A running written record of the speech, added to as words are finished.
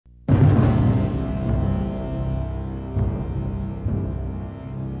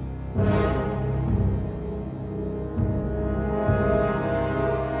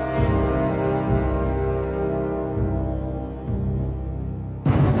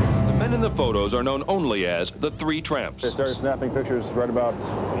men in the photos are known only as the Three Tramps. They started snapping pictures right about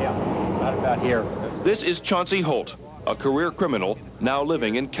here. This is Chauncey Holt, a career criminal now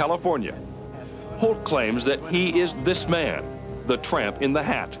living in California. Holt claims that he is this man, the tramp in the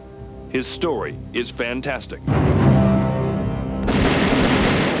hat. His story is fantastic.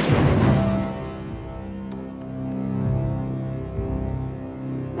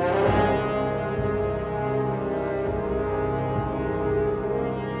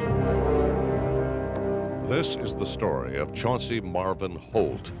 This is the story of Chauncey Marvin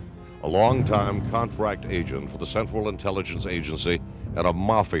Holt, a longtime contract agent for the Central Intelligence Agency and a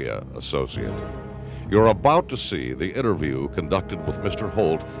mafia associate. You're about to see the interview conducted with Mr.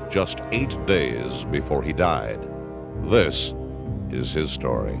 Holt just 8 days before he died. This is his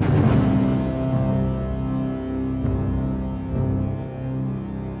story.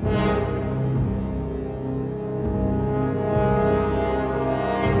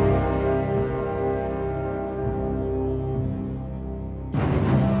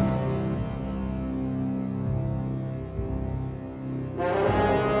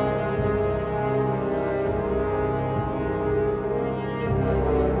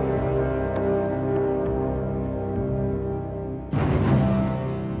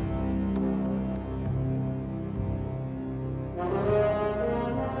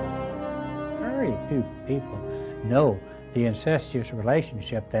 Few people know the incestuous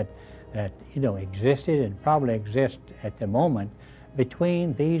relationship that existed and probably exists at the moment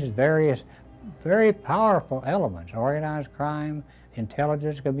between these various very powerful elements: organized crime,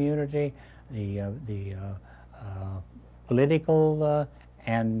 intelligence community, the political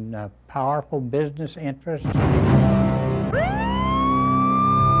and powerful business interests.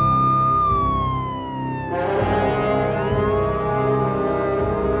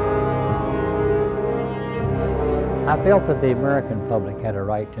 I felt that the American public had a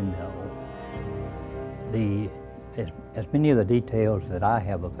right to know as many of the details that I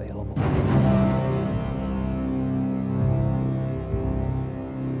have available.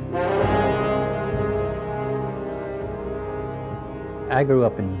 I grew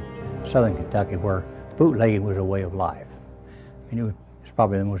up in southern Kentucky where bootlegging was a way of life. I mean, it was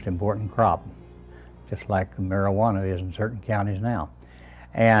probably the most important crop, just like marijuana is in certain counties now.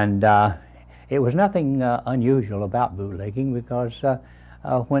 And it was nothing unusual about bootlegging because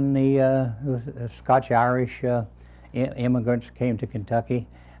when the Scotch-Irish immigrants came to Kentucky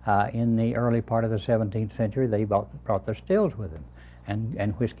in the early part of the 17th century, they brought their stills with them.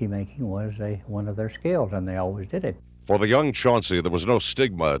 And whiskey making was one of their skills, and they always did it. For the young Chauncey, there was no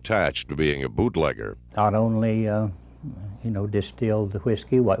stigma attached to being a bootlegger. Not only, distilled the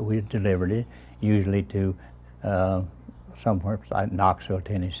whiskey, what we delivered it, usually to somewhere like Knoxville,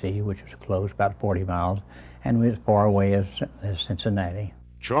 Tennessee, which was close, about 40 miles, and we as far away as Cincinnati.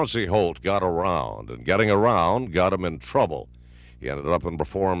 Chauncey Holt got around, and getting around got him in trouble. He ended up in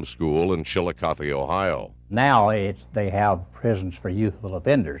reform school in Chillicothe, Ohio. Now they have prisons for youthful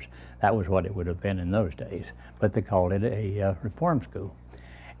offenders. That was what it would have been in those days, but they called it a reform school.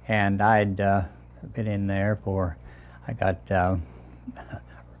 And I'd been in there I got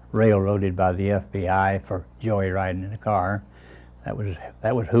railroaded by the FBI for joyriding in a car. That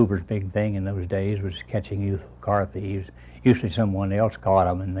was Hoover's big thing in those days, was catching youthful car thieves. Usually someone else caught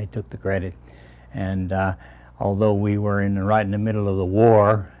them and they took the credit. And although we were right in the middle of the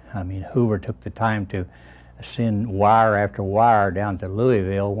war, I mean, Hoover took the time to send wire after wire down to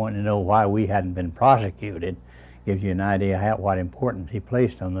Louisville wanting to know why we hadn't been prosecuted. Gives you an idea what importance he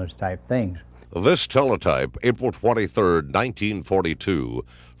placed on those type things. This teletype, April 23, 1942,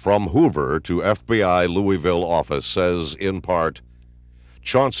 from Hoover to FBI Louisville office says, in part,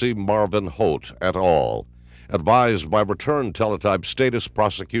 Chauncey Marvin Holt et al. Advised by return teletype status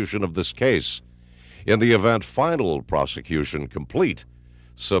prosecution of this case. In the event final prosecution complete,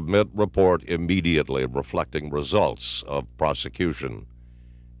 submit report immediately reflecting results of prosecution.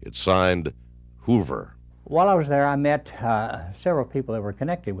 It's signed Hoover. While I was there, I met several people that were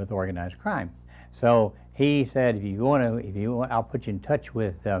connected with organized crime. So he said, if you want, I'll put you in touch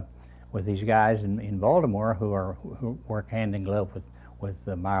with these guys in Baltimore who work hand in glove with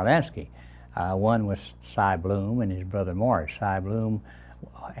Meyer Lansky. One was Cy Bloom and his brother Morris. Cy Bloom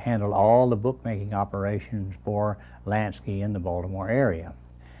handled all the bookmaking operations for Lansky in the Baltimore area.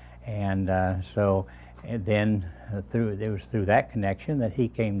 And then it was through that connection that he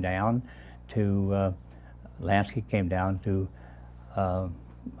came down to, Lansky came down to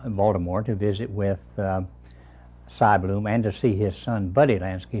Baltimore to visit with Cy Bloom and to see his son Buddy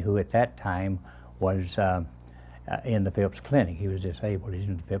Lansky, who at that time was in the Phipps Clinic. He was disabled. He's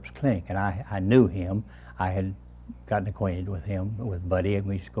in the Phipps Clinic, and I knew him. I had gotten acquainted with him, with Buddy, and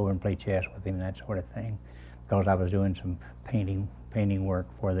we used to go over and play chess with him and that sort of thing, because I was doing some painting work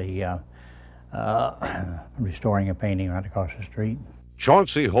for the restoring a painting right across the street.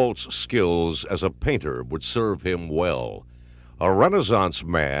 Chauncey Holt's skills as a painter would serve him well. A Renaissance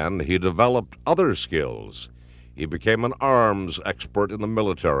man, he developed other skills. He became an arms expert in the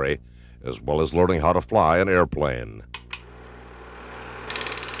military, as well as learning how to fly an airplane.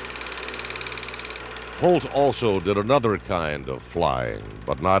 Holt also did another kind of flying,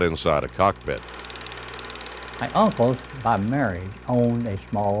 but not inside a cockpit. My uncle, by marriage, owned a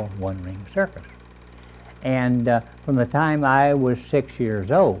small one-ring circus. And from the time I was 6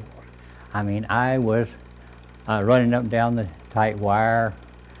 years old, I mean, I was running up and down the tight wire,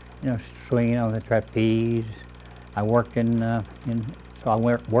 you know, swinging on the trapeze. I worked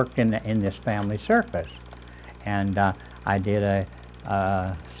worked in this family circus, and I did a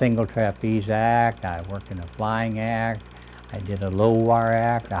single trapeze act. I worked in a flying act. I did a low wire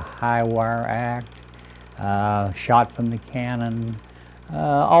act, a high wire act, shot from the cannon,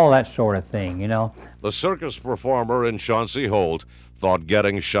 all that sort of thing, you know. The circus performer in Chauncey Holt thought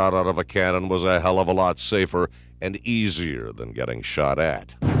getting shot out of a cannon was a hell of a lot safer and easier than getting shot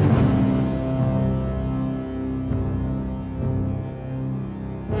at.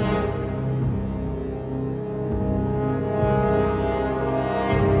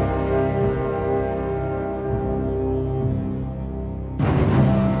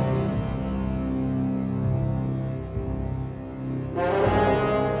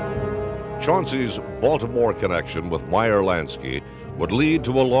 Chauncey's Baltimore connection with Meyer Lansky would lead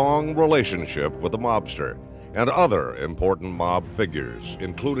to a long relationship with the mobster and other important mob figures,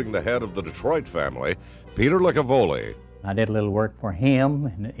 including the head of the Detroit family, Peter Licavoli. I did a little work for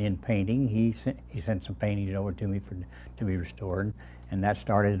him in painting. He sent some paintings over to me to be restored, and that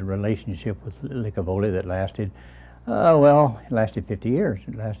started a relationship with Licavoli that lasted, well, it lasted 50 years.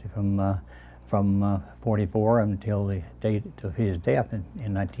 It lasted from 44 until the date of his death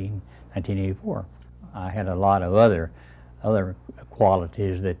in 1984. I had a lot of other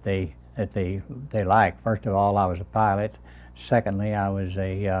qualities that they liked. First of all, I was a pilot. Secondly, I was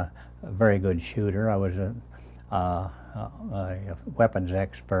a very good shooter. I was a weapons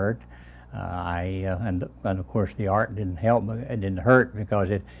expert. And of course the art didn't help, it didn't hurt, because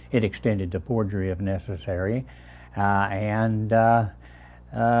it extended to forgery if necessary. And of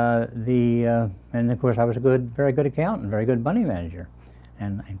course I was a very good accountant, very good money manager.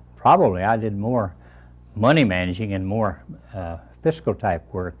 And probably I did more money managing and more fiscal type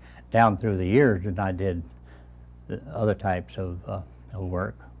work down through the years than I did the other types of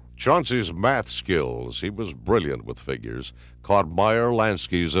work. Chauncey's math skills, he was brilliant with figures, caught Meyer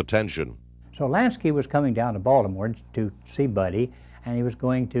Lansky's attention. So Lansky was coming down to Baltimore to see Buddy, and he was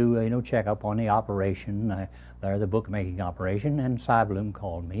going to, check up on the operation, the bookmaking operation, and Cy Bloom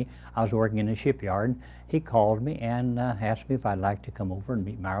called me. I was working in the shipyard. He called me and asked me if I'd like to come over and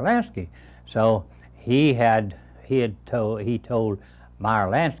meet Meyer Lansky. So he told Meyer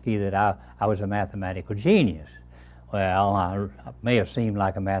Lansky that I was a mathematical genius. Well, I may have seemed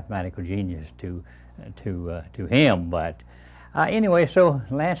like a mathematical genius to him, but anyway, so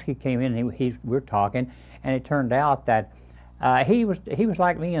Lansky came in and we were talking, and it turned out that he was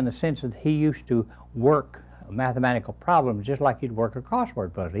like me in the sense that he used to work mathematical problems just like he'd work a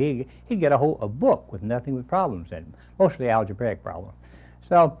crossword puzzle. He'd get a book with nothing but problems in it, mostly algebraic problems.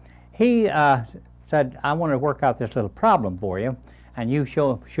 So he said, I want to work out this little problem for you, and you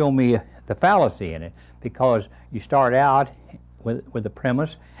show me the fallacy in it, because you start out with the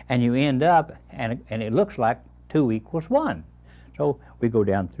premise and you end up and it looks like 2 equals 1. So we go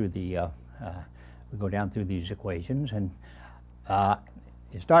down through these equations, and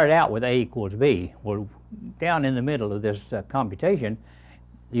it started out with A equals B. Well, down in the middle of this computation,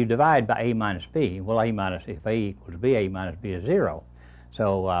 you divide by A minus B. Well, if A equals B, A minus B is 0.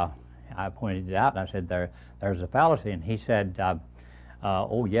 So I pointed it out and I said, there's a fallacy. And he said,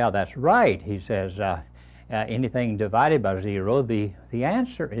 oh yeah, that's right. He says, anything divided by 0, the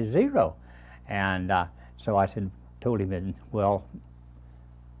answer is 0. And so I told him that, well,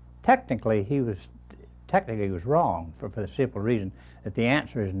 technically he was wrong for the simple reason that the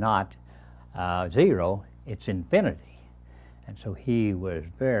answer is not 0, it's infinity. And so he was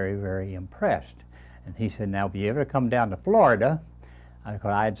very, very impressed. And he said, now if you ever come down to Florida,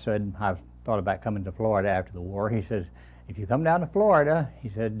 I had said I thought about coming to Florida after the war. He says, if you come down to Florida, he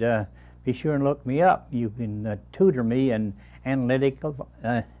said, be sure and look me up. You can tutor me in analytical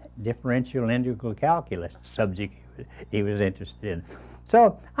differential and integral calculus subject he was interested in.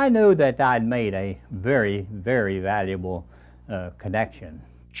 So I knew that I'd made a very, very valuable connection.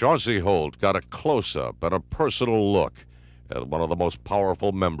 Chauncey Holt got a close-up and a personal look at one of the most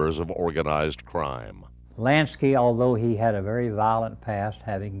powerful members of organized crime. Lansky, although he had a very violent past,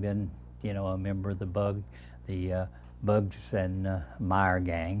 having been, a member of the Bugs and Meyer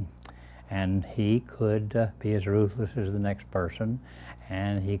gang, and he could be as ruthless as the next person,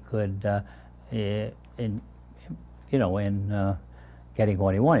 and he could, in getting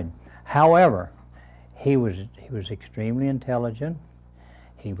what he wanted. However, he was extremely intelligent.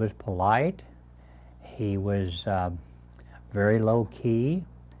 He was polite. He was very low key.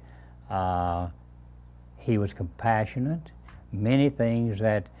 He was compassionate. Many things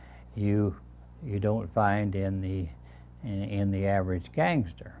that you don't find in the average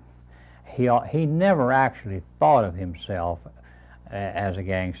gangster. He never actually thought of himself as a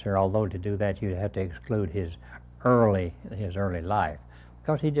gangster, although to do that you'd have to exclude his early life,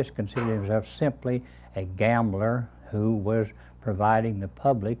 because he just considered himself simply a gambler who was providing the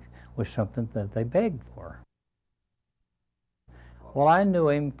public with something that they begged for. Well, I knew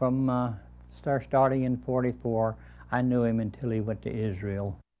him from starting in '44. I knew him until he went to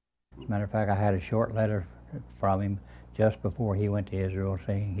Israel. As a matter of fact, I had a short letter from him just before he went to Israel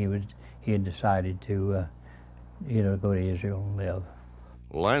saying he had decided to go to Israel and live.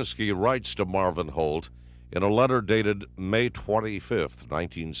 Lansky writes to Marvin Holt in a letter dated May 25th,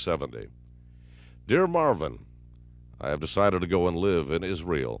 1970. Dear Marvin, I have decided to go and live in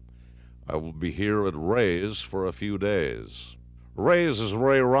Israel. I will be here at Ray's for a few days. Ray's is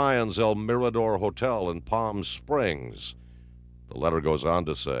Ray Ryan's El Mirador Hotel in Palm Springs. The letter goes on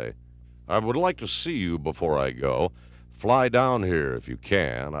to say, I would like to see you before I go. Fly down here if you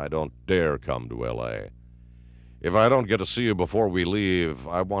can. I don't dare come to L.A. If I don't get to see you before we leave,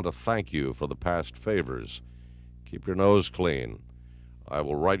 I want to thank you for the past favors. Keep your nose clean. I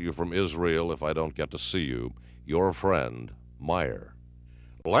will write you from Israel if I don't get to see you. Your friend, Meyer.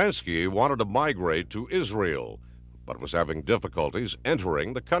 Lansky wanted to migrate to Israel, but was having difficulties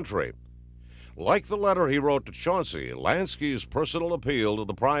entering the country. Like the letter he wrote to Chauncey, Lansky's personal appeal to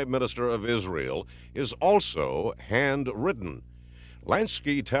the Prime Minister of Israel is also handwritten.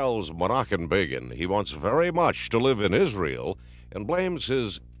 Lansky tells Menachem Begin he wants very much to live in Israel and blames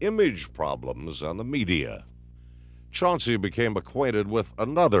his image problems on the media. Chauncey became acquainted with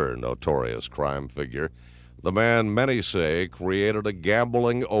another notorious crime figure, the man many say created a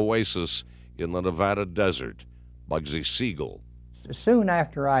gambling oasis in the Nevada desert, Bugsy Siegel. Soon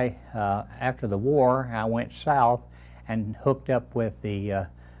after after the war, I went south and hooked up with with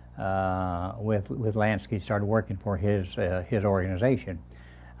Lansky. Started working for his organization.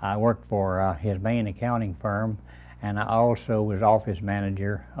 I worked for his main accounting firm, and I also was office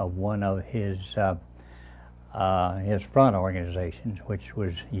manager of one of his front organizations, which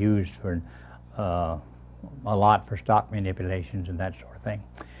was used for a lot for stock manipulations and that sort of thing.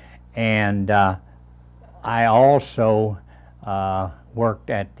 And I also worked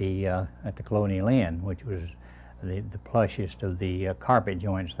at the Colonial Inn, which was the plushest of the carpet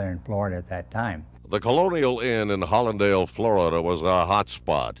joints there in Florida at that time. The Colonial Inn in Hollandale, Florida was a hot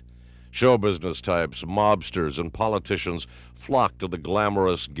spot. Show business types, mobsters, and politicians flocked to the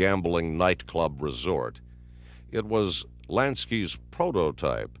glamorous gambling nightclub resort. It was Lansky's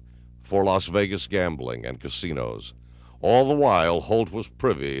prototype for Las Vegas gambling and casinos. All the while, Holt was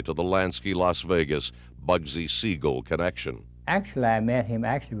privy to the Lansky-Las Vegas Bugsy Siegel connection. Actually, I met him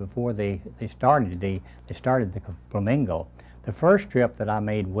before they started the Flamingo. The first trip that I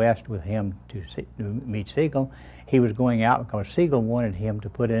made west with him to meet Siegel, he was going out because Siegel wanted him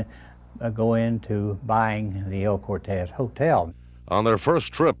to go into buying the El Cortez Hotel. On their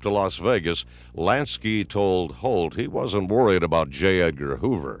first trip to Las Vegas, Lansky told Holt he wasn't worried about J. Edgar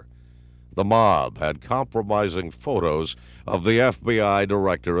Hoover. The mob had compromising photos of the FBI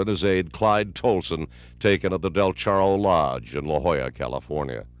director and his aide Clyde Tolson taken at the Del Charro Lodge in La Jolla,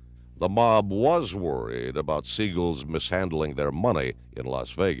 California. The mob was worried about Siegel's mishandling their money in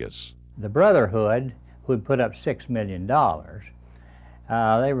Las Vegas. The Brotherhood, who had put up $6 million,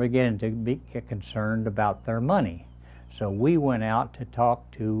 they were beginning to get concerned about their money. So we went out to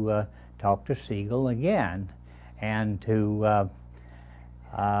talk to Siegel again, and to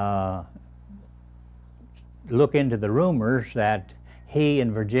look into the rumors that he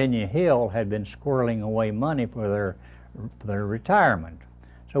and Virginia Hill had been squirreling away money for their retirement.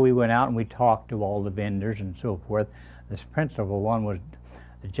 So we went out and we talked to all the vendors and so forth. This principal one was,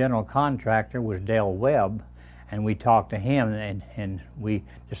 the general contractor was Del Webb, and we talked to him, and we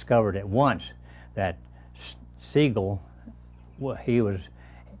discovered at once that Siegel, he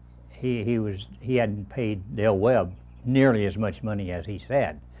hadn't paid Del Webb nearly as much money as he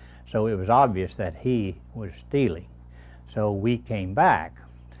said. So it was obvious that he was stealing. So we came back,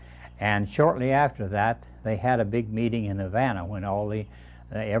 And shortly after that, they had a big meeting in Havana when all the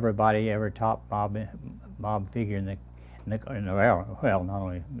everybody, every top mob figure in the well, not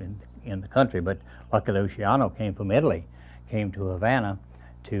only in the country, but luckily Luciano came from Italy, came to Havana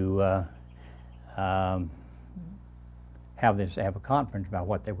to have a conference about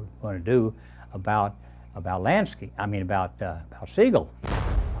what they were going to do about Lansky. I mean about Siegel.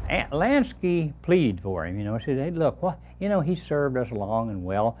 Lansky pleaded for him, you know, said, hey, look, well, you know, he served us long and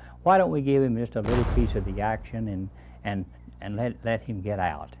well. Why don't we give him just a little piece of the action and let him get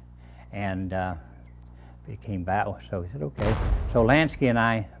out? And he came back, so he said, okay. So Lansky and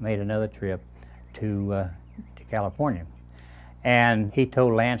I made another trip to California. And he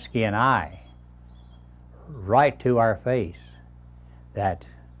told Lansky and I, right to our face, that,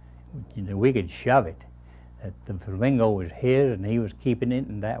 you know, we could shove it, that the flamingo was his and he was keeping it,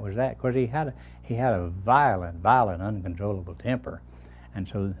 and that was that. Because he had a violent, uncontrollable temper, and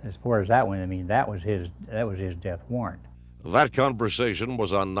so as far as that went, I mean, that was his death warrant. That conversation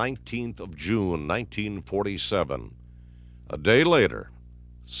was on 19th of June, 1947. A day later,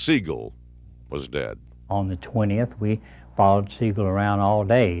 Siegel was dead. On the 20th, we followed Siegel around all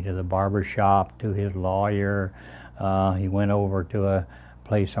day, to the barber shop, to his lawyer. He went over to a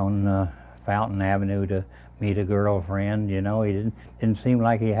place on Fountain Avenue to meet a girlfriend. You know, he didn't seem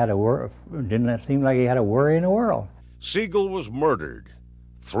like he had a worry in the world. Siegel was murdered,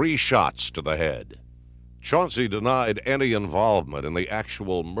 3 shots to the head. Chauncey denied any involvement in the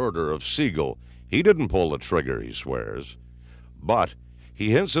actual murder of Siegel. He didn't pull the trigger, he swears. But he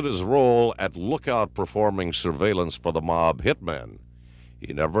hints at his role at Lookout performing surveillance for the mob hitmen.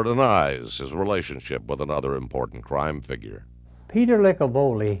 He never denies his relationship with another important crime figure. Peter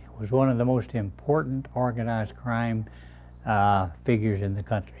Licavoli was one of the most important organized crime figures in the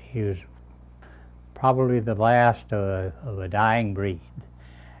country. He was probably the last of a dying breed.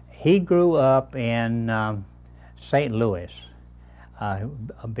 He grew up in St. Louis,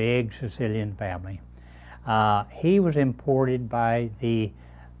 a big Sicilian family. He was imported by the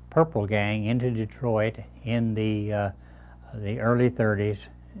Purple Gang into Detroit in the early 30s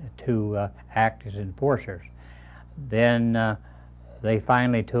to act as enforcers. Then they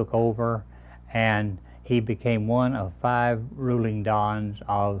finally took over, and he became one of 5 ruling dons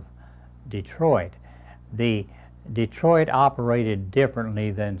of Detroit. Detroit operated differently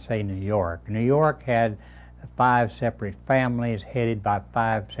than, say, New York. New York had 5 separate families headed by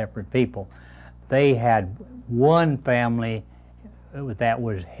 5 separate people. They had one family that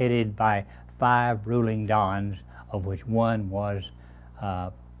was headed by 5 ruling dons, of which one was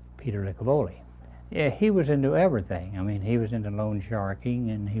Peter Licavoli. Yeah, he was into everything. I mean, he was into loan sharking,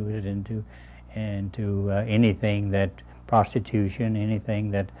 and he was into anything that prostitution,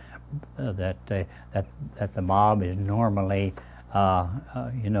 anything that the mob is normally,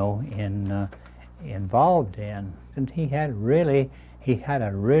 you know, involved in. And he had a really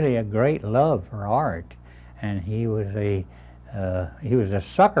great love for art, and he was a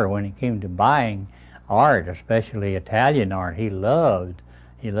sucker when it came to buying art, especially Italian art. He loved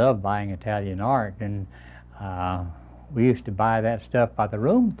buying Italian art, and we used to buy that stuff by the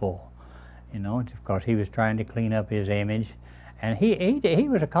roomful, you know, because he was trying to clean up his image. And he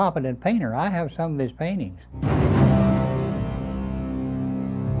was a competent painter. I have some of his paintings.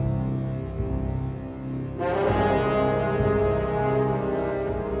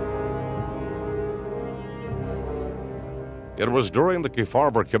 It was during the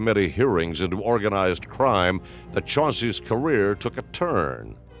Kefauver Committee hearings into organized crime that Chauncey's career took a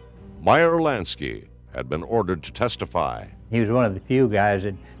turn. Meyer Lansky had been ordered to testify. He was one of the few guys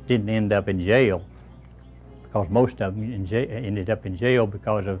that didn't end up in jail, because most of them ended up in jail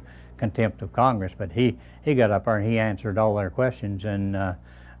because of contempt of Congress. But he got up there and he answered all their questions, and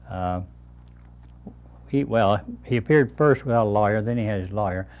he appeared first without a lawyer, then he had his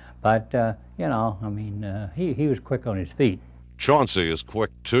lawyer. But you know, I mean, he was quick on his feet. Chauncey is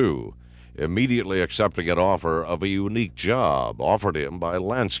quick too, immediately accepting an offer of a unique job offered him by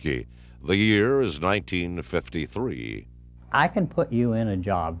Lansky. The year is 1953. I can put you in a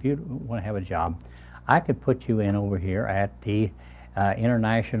job, if you want to have a job, I could put you in over here at the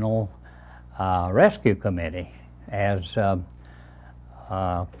International Rescue Committee as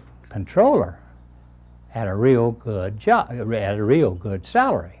controller at a real good job, at a real good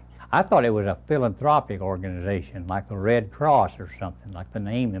salary. I thought it was a philanthropic organization, like the Red Cross or something, like the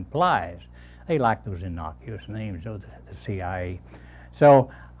name implies. They like those innocuous names of the CIA. So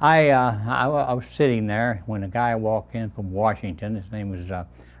I was sitting there when a guy walked in from Washington. His name was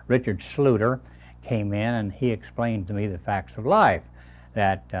Richard Sluter. Came in, and he explained to me the facts of life,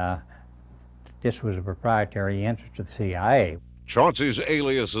 that this was a proprietary interest of the CIA. Chauncey's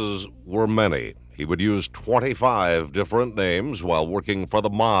aliases were many. He would use 25 different names while working for the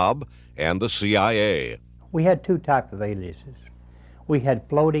mob and the CIA. We had two types of aliases. We had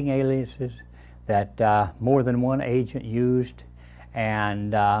floating aliases that more than one agent used,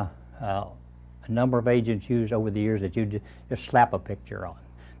 and a number of agents used over the years that you just slap a picture on.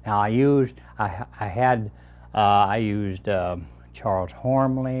 Now I used Charles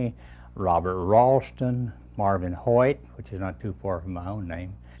Hormley, Robert Ralston, Marvin Holt, which is not too far from my own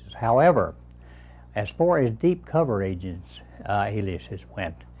name. However, as far as deep cover agents aliases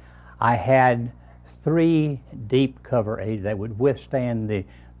went, I had 3 deep cover agents that would withstand the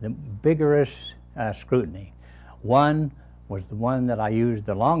vigorous scrutiny. One was the one that I used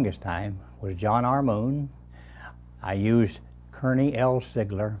the longest time, was John R. Moon. I used Kearney L.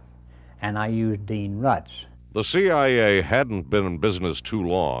 Sigler, and I used Dean Rutz. The CIA hadn't been in business too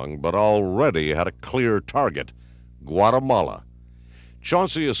long, but already had a clear target, Guatemala.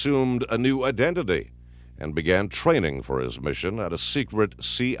 Chauncey assumed a new identity and began training for his mission at a secret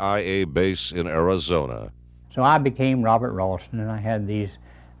CIA base in Arizona. So I became Robert Ralston, and I had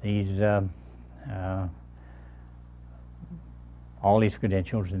all these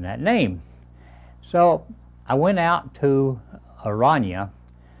credentials in that name. So I went out to Aranya,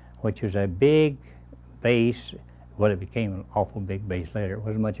 which was a big base. Well, it became an awful big base later. It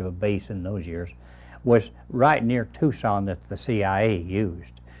wasn't much of a base in those years. It was right near Tucson that the CIA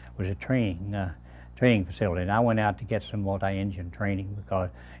used. It was a training facility, and I went out to get some multi-engine training because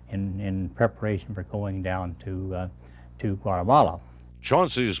in preparation for going down to Guatemala.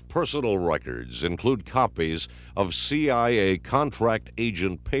 Chauncey's personal records include copies of CIA contract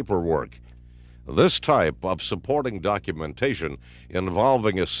agent paperwork. This type of supporting documentation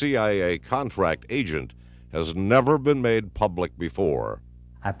involving a CIA contract agent has never been made public before.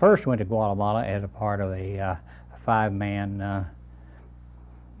 I first went to Guatemala as a part of a 5-man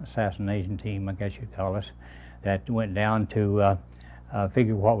assassination team, I guess you'd call us, that went down to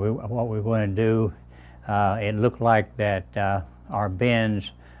figure what we were going to do. It looked like that our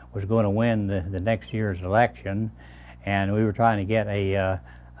Benz was going to win the next year's election, and we were trying to get a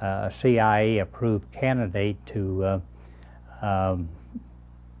CIA-approved candidate to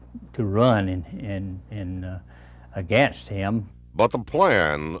run in against him. But the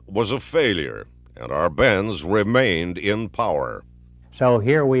plan was a failure, and our Benz remained in power. So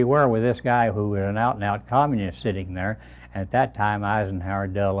here we were with this guy who was an out-and-out communist sitting there. And at that time, Eisenhower,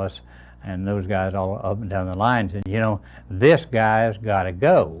 Dulles, and those guys all up and down the line said, you know, this guy's got to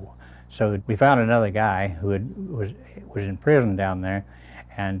go. So we found another guy who was in prison down there,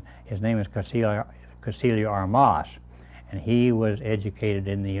 and his name is Castillo Armas, and he was educated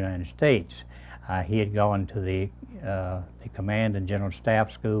in the United States. He had gone to the Command and General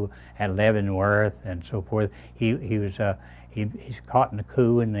Staff School at Leavenworth and so forth. He's caught in a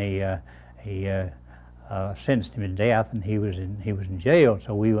coup, and they sentenced him to death, and he was in jail.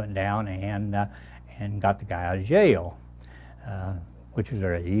 So we went down and got the guy out of jail, which was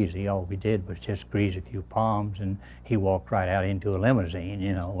very easy. All we did was just grease a few palms, and he walked right out into a limousine.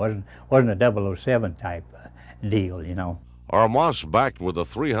 You know, it wasn't a 007 type deal. You know. Armas, backed with a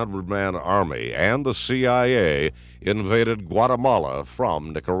 300-man army and the CIA, invaded Guatemala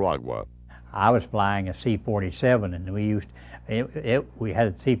from Nicaragua. I was flying a C-47, and we had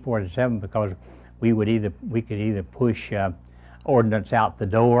a C-47 because we could either push ordnance out the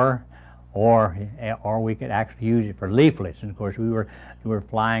door, or we could actually use it for leaflets. And of course, we were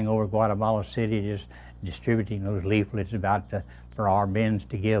flying over Guatemala City, just distributing those leaflets for our Benz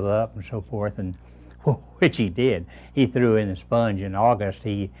to give up and so forth, and which he did. He threw in the sponge in August.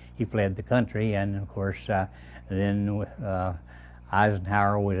 He fled the country, and of course, then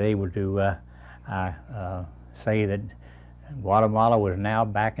Eisenhower was able to say that Guatemala was now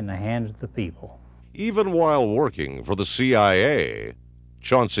back in the hands of the people. Even while working for the CIA,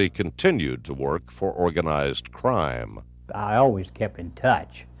 Chauncey continued to work for organized crime. I always kept in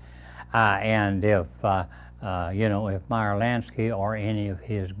touch, and if you know, if Meyer Lansky or any of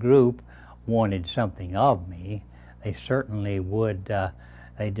his group wanted something of me, they certainly would.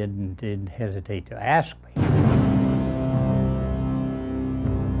 They didn't hesitate to ask me.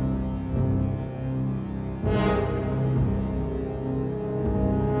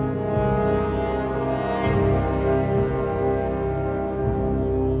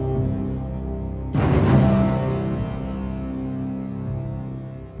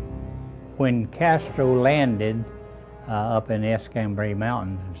 When Castro landed up in the Escambray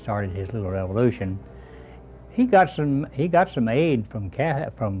Mountains and started his little revolution, he got some aid from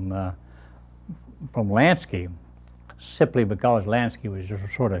Lansky, simply because Lansky was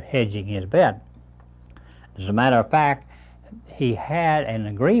just sort of hedging his bet. As a matter of fact, he had an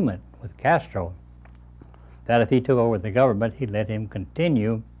agreement with Castro that if he took over the government, he'd let him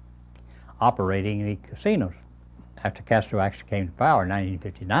continue operating the casinos. After Castro actually came to power in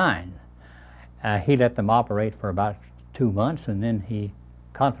 1959, he let them operate for about 2 months, and then he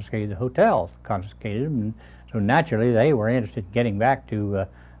confiscated the hotels, confiscated them, and so naturally they were interested in getting back to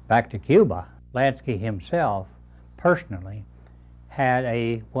Cuba. Lansky himself, personally, had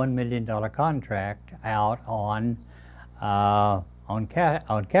a $1 million contract out on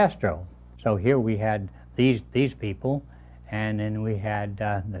Castro. So here we had these people, and then we had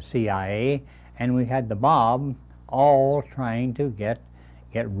the CIA, and we had the mob, all trying to get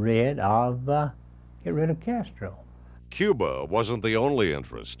rid of Castro. Cuba wasn't the only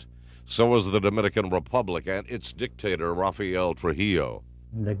interest. So was the Dominican Republic and its dictator, Rafael Trujillo.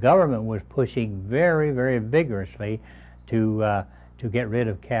 The government was pushing very, very vigorously to get rid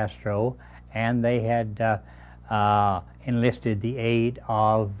of Castro, and they had enlisted the aid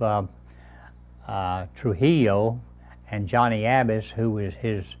of Trujillo and Johnny Abbas, who was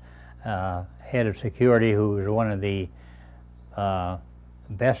his head of security, who was one of the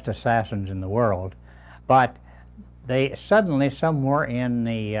best assassins in the world. But they suddenly, somewhere in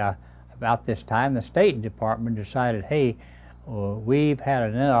the about this time, the State Department decided, hey, we've had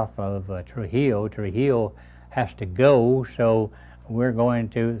enough of Trujillo. Trujillo has to go, so we're going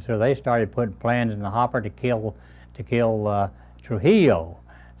to. So they started putting plans in the hopper to kill Trujillo.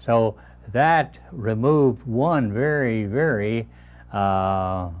 So that removed one very, very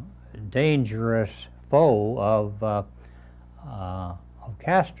dangerous foe of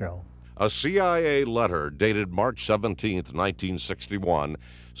Castro. A CIA letter dated March 17, 1961,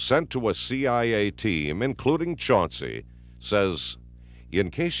 sent to a CIA team, including Chauncey, says,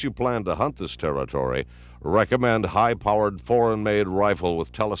 in case you plan to hunt this territory, recommend high-powered foreign-made rifle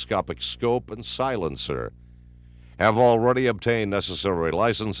with telescopic scope and silencer. Have already obtained necessary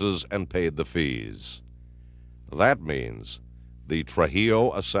licenses and paid the fees. That means the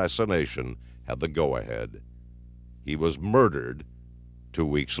Trujillo assassination had the go-ahead. He was murdered 2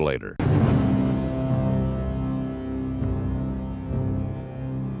 weeks later.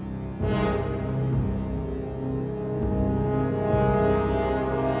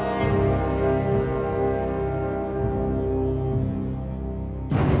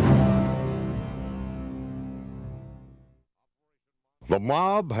 The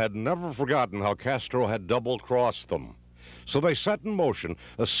mob had never forgotten how Castro had double-crossed them, so they set in motion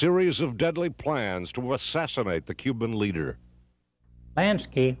a series of deadly plans to assassinate the Cuban leader.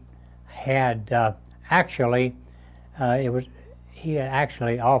 Lansky had he had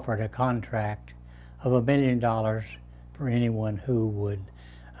actually offered a contract of $1 million for anyone who would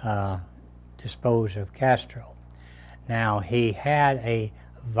dispose of Castro. Now, he had a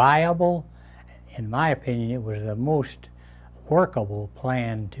viable, in my opinion, it was the most workable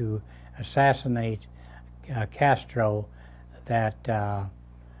plan to assassinate Castro that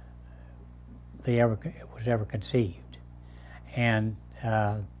was ever conceived. And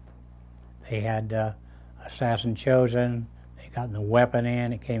they had assassin chosen. They got the weapon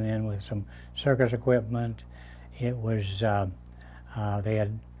in. It came in with some circus equipment. It was they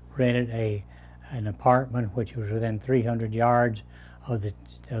had rented an apartment which was within 300 yards of the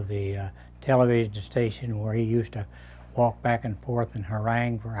television station where he used to walk back and forth and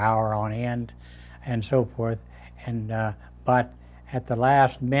harangue for hour on end, and so forth. And but at the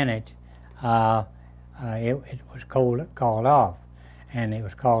last minute, it was called off, and it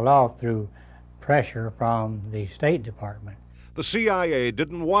was called off through pressure from the State Department. The CIA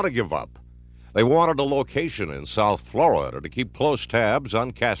didn't want to give up. They wanted a location in South Florida to keep close tabs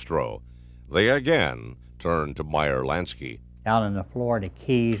on Castro. They again turned to Meyer Lansky. Down in the Florida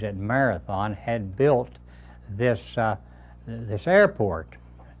Keys at Marathon had built this airport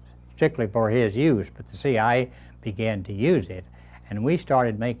strictly for his use, but the CIA began to use it, and we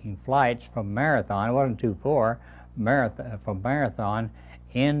started making flights from Marathon. It wasn't too far, from Marathon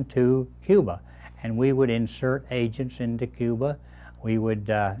into Cuba, and we would insert agents into Cuba. We would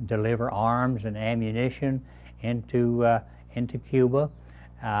deliver arms and ammunition into Cuba.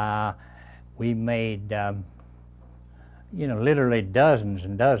 We made literally dozens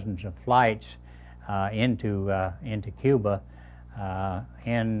and dozens of flights into Cuba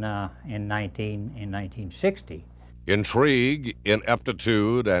in 1960. Intrigue,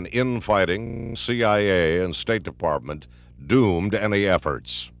 ineptitude, and infighting, CIA and State Department doomed any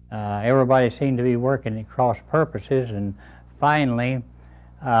efforts. Everybody seemed to be working at cross purposes, and finally,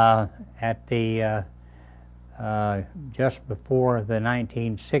 at the just before the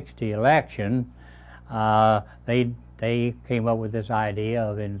 1960 election, they came up with this idea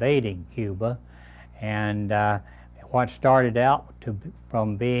of invading Cuba, and what started out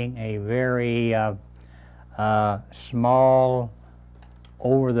from being a very small,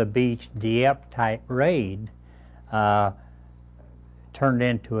 over-the-beach Dieppe type raid turned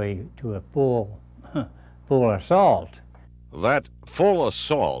into a full assault. That full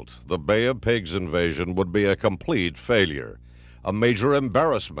assault, the Bay of Pigs invasion, would be a complete failure, a major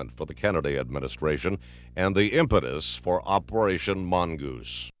embarrassment for the Kennedy administration, and the impetus for Operation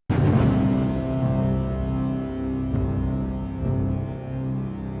Mongoose.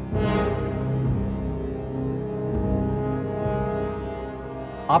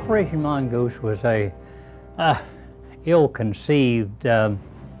 Operation Mongoose was a ill-conceived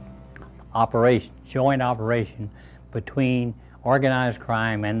joint operation between organized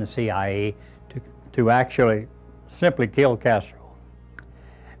crime and the CIA to actually simply kill Castro.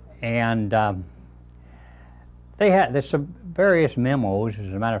 And there's some various memos. As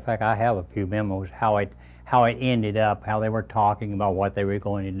a matter of fact, I have a few memos how it ended up, how they were talking about what they were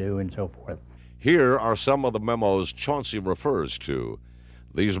going to do, and so forth. Here are some of the memos Chauncey refers to.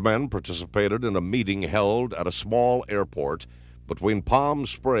 These men participated in a meeting held at a small airport between Palm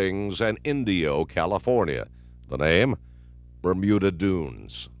Springs and Indio, California. The name? Bermuda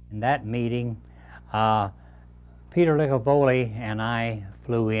Dunes. In that meeting, Peter Licavoli and I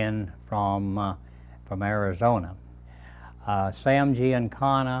flew in from Arizona. Sam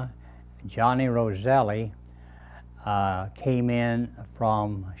Giancana, Johnny Roselli came in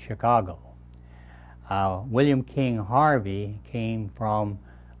from Chicago. William King Harvey came from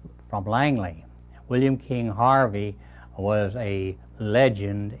Langley. William King Harvey was a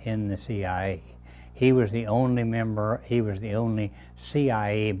legend in the CIA. He was the only member, he was the only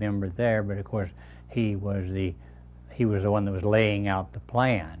CIA member there, but of course he was the one that was laying out the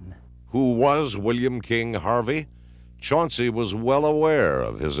plan. Who was William King Harvey? Chauncey was well aware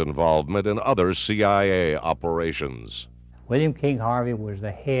of his involvement in other CIA operations. William King Harvey was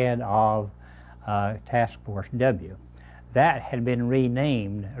the head of Task Force W. That had been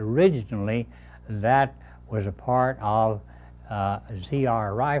renamed. Originally, that was a part of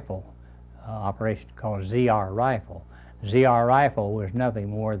ZR Rifle, operation called ZR Rifle. ZR Rifle was nothing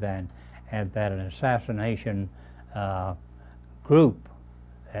more than an assassination group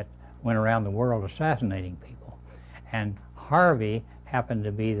that went around the world assassinating people. And Harvey happened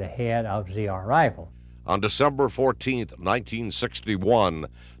to be the head of ZR Rifle. On December 14th, 1961,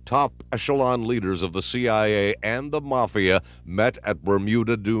 top echelon leaders of the CIA and the Mafia met at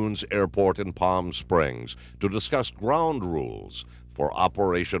Bermuda Dunes Airport in Palm Springs to discuss ground rules for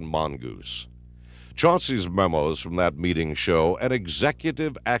Operation Mongoose. Chauncey's memos from that meeting show an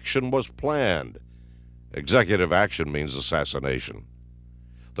executive action was planned. Executive action means assassination.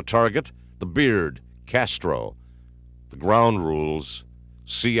 The target, the Beard, Castro. The ground rules,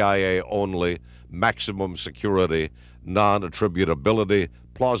 CIA only, maximum security, non-attributability,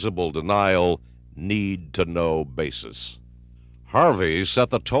 plausible denial, need-to-know basis. Harvey set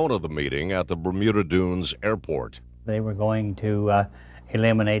the tone of the meeting at the Bermuda Dunes Airport. They were going to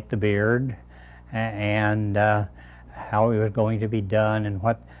eliminate the Beard and how it was going to be done, and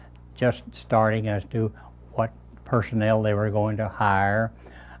just starting as to what personnel they were going to hire.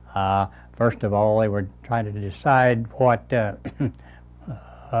 First of all, they were trying to decide what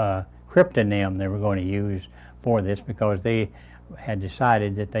cryptonym they were going to use for this, because they had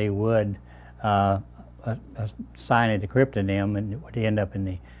decided that they would assign it a cryptonym and it would end up in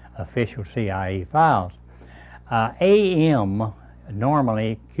the official CIA files. AM,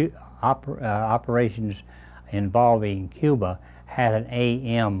 normally operations involving Cuba had an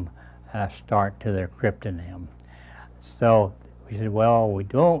AM start to their cryptonym. So we said, well, we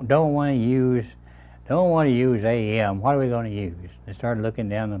don't want to use AM. What are we going to use? They started looking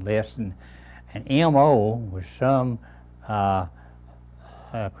down the list, and MO was some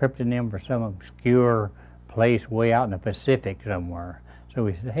cryptonym for some obscure place way out in the Pacific somewhere. So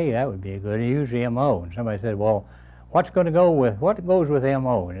we said, hey, that would be a good, use MO. And somebody said, well, what goes with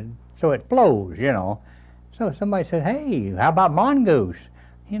MO? And so it flows, you know. So somebody said, hey, how about Mongoose?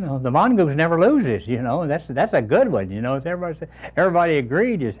 You know, the Mongoose never loses, you know. That's a good one, you know. So everybody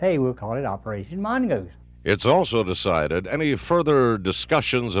agreed, just, hey, we'll call it Operation Mongoose. It's also decided any further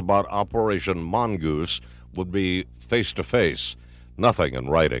discussions about Operation Mongoose would be face-to-face, nothing in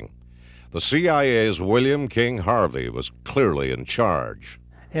writing. The CIA's William King Harvey was clearly in charge.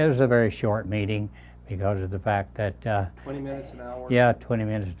 It was a very short meeting because of the fact that 20 minutes an hour? Yeah, 20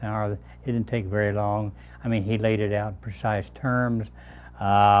 minutes an hour. It didn't take very long. I mean, he laid it out in precise terms.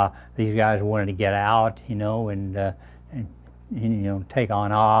 These guys wanted to get out, you know, and you know, take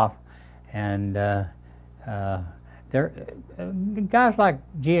on off. And guys like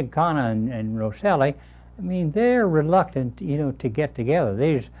Giancana and Rosselli, I mean, they're reluctant, you know, to get together.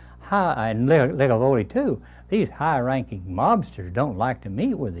 These high, and Ligavoli too, these high-ranking mobsters don't like to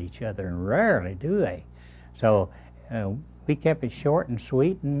meet with each other, and rarely do they. So we kept it short and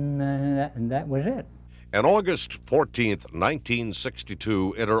sweet, and that was it. An August 14th,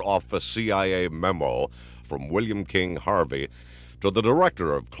 1962 inter-office CIA memo from William King Harvey to the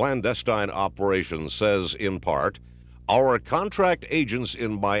Director of Clandestine Operations says, in part, "Our contract agents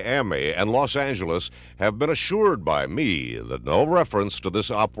in Miami and Los Angeles have been assured by me that no reference to this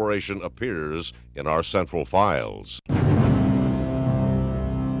operation appears in our central files."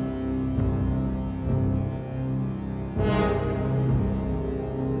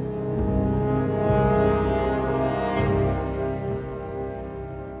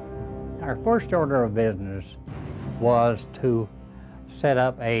 Our first order of business was to set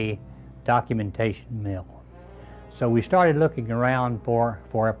up a documentation mill. So we started looking around for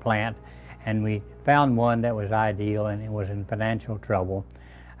a plant, and we found one that was ideal, and it was in financial trouble.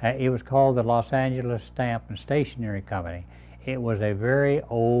 It was called the Los Angeles Stamp and Stationery Company. It was a very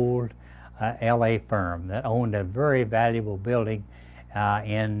old LA firm that owned a very valuable building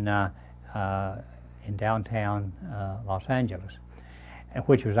in downtown Los Angeles,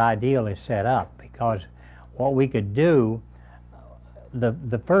 which was ideally set up because what we could do,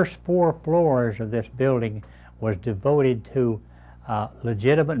 the first 4 floors of this building was devoted to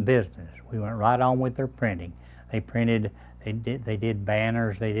legitimate business. We went right on with their printing. They printed, they did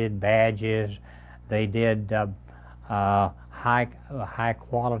banners, they did badges, they did high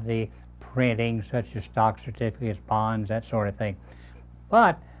quality printing such as stock certificates, bonds, that sort of thing.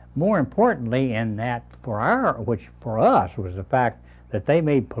 But more importantly, in that which for us was the fact that they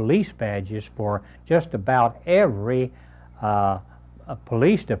made police badges for just about every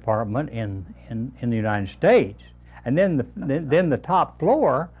police department in the United States. And then the top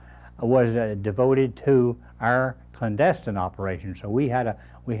floor was devoted to our clandestine operations. So we had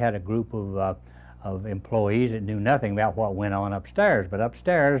a group of employees that knew nothing about what went on upstairs. But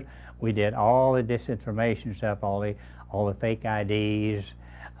upstairs we did all the disinformation stuff, all the fake IDs,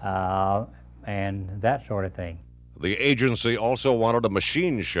 and that sort of thing. The agency also wanted a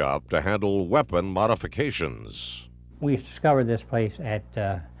machine shop to handle weapon modifications. We discovered this place at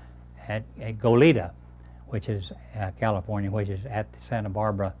Goleta, which is California, which is at the Santa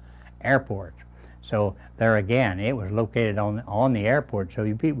Barbara airport. So there again, it was located on the airport, so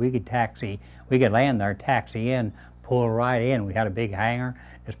we could land there, taxi in, pull right in. We had a big hangar,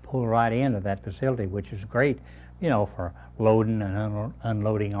 just pull right into that facility, which is great, you know, for loading and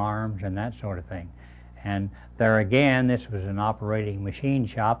unloading arms and that sort of thing. And there again, this was an operating machine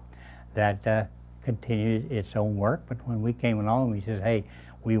shop that continued its own work. But when we came along, we said, "Hey,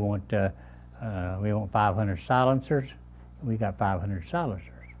 we want 500 silencers." We got 500 silencers.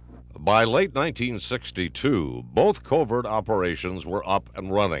 By late 1962, both covert operations were up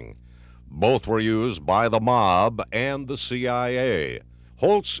and running. Both were used by the mob and the CIA.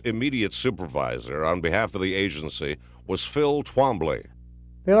 Holt's immediate supervisor on behalf of the agency was Phil Twombly.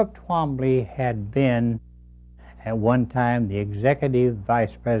 Philip Twombly had been, at one time, the executive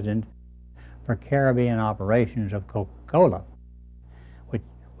vice president for Caribbean operations of Coca-Cola,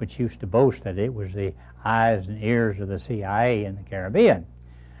 which used to boast that it was the eyes and ears of the CIA in the Caribbean.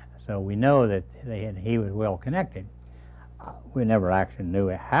 So we know that he was well connected. We never actually knew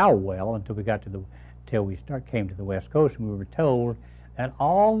how well until we came to the West Coast, and we were told that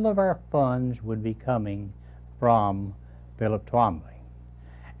all of our funds would be coming from Philip Twombly.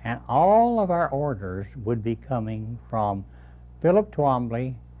 And all of our orders would be coming from Philip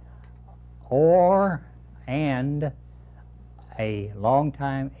Twombly and a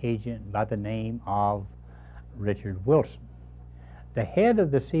longtime agent by the name of Richard Wilson. The head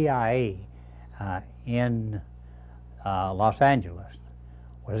of the CIA in Los Angeles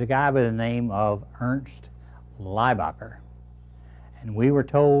was a guy by the name of Ernst Leibacher. And we were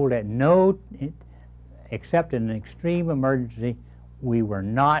told that except in an extreme emergency, we were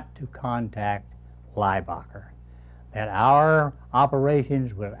not to contact Leibacher, that our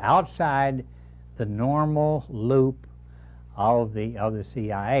operations were outside the normal loop of the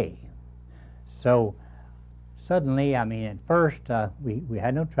CIA. So suddenly, I mean, at first we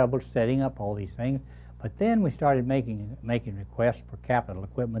had no trouble setting up all these things, but then we started making requests for capital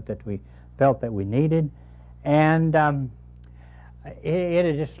equipment that we felt that we needed, and it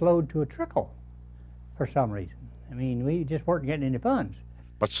had just slowed to a trickle for some reason. I mean, we just weren't getting any funds.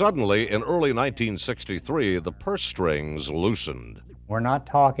 But suddenly, in early 1963, the purse strings loosened. We're not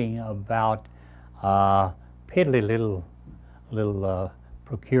talking about piddly little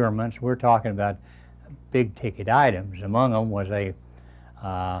procurements. We're talking about big ticket items. Among them was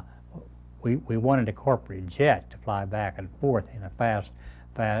we wanted a corporate jet to fly back and forth in a fast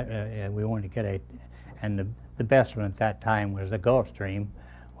we wanted to get and the best one at that time was the Gulfstream,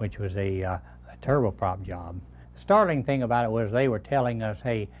 which was a turboprop job. The startling thing about it was they were telling us,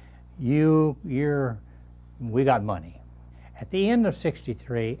 hey, we got money. At the end of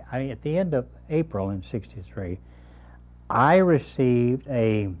 '63, at the end of April in '63, I received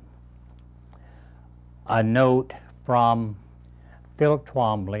a note from Philip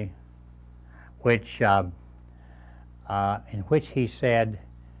Twombly, which in which he said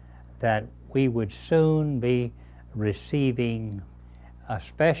that we would soon be receiving a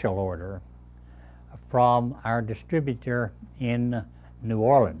special order from our distributor in New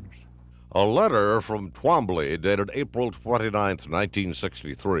Orleans. A letter from Twombly dated April 29,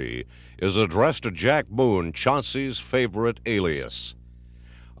 1963, is addressed to Jack Moon, Chauncey's favorite alias.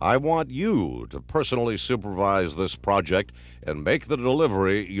 I want you to personally supervise this project and make the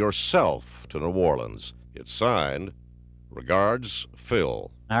delivery yourself to New Orleans. It's signed, Regards, Phil.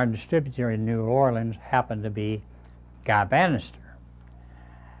 Our distributor in New Orleans happened to be Guy Bannister,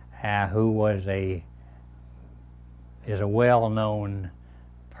 who is a well-known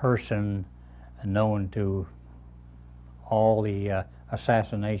person, known to all the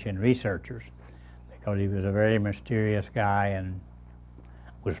assassination researchers, because he was a very mysterious guy and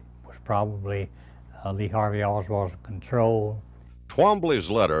was probably Lee Harvey Oswald's control.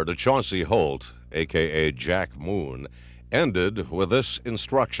 Twombly's letter to Chauncey Holt, a.k.a. Jack Moon, ended with this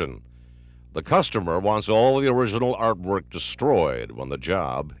instruction: the customer wants all the original artwork destroyed when the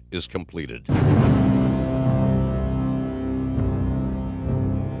job is completed.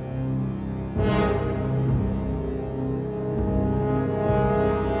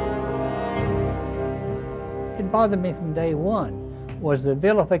 It bothered me from day one was the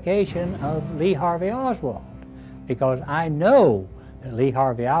vilification of Lee Harvey Oswald, because I know that Lee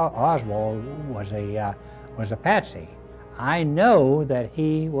Harvey Oswald was a patsy. I know that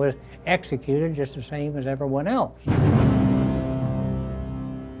he was executed just the same as everyone else.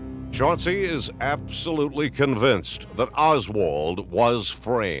 Chauncey is absolutely convinced that Oswald was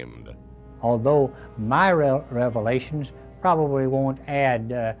framed. Although my revelations probably won't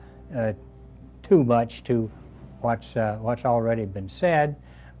add too much to what's already been said,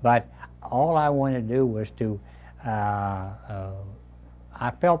 but all I wanted to do was to, I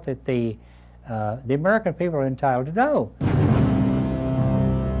felt that the American people are entitled to know.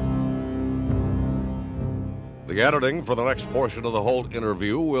 The editing for the next portion of the Holt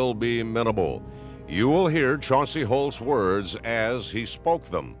interview will be minimal. You will hear Chauncey Holt's words as he spoke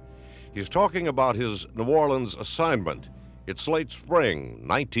them. He's talking about his New Orleans assignment. It's late spring,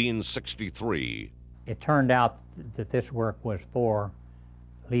 1963. It turned out that this work was for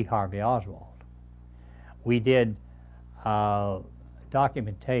Lee Harvey Oswald. We did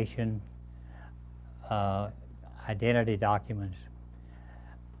documentation, identity documents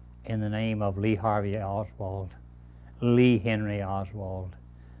in the name of Lee Harvey Oswald, Lee Henry Oswald,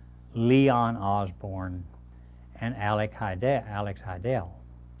 Leon Osborne, and Alex Heidel.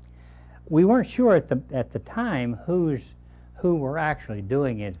 We weren't sure at the time who were actually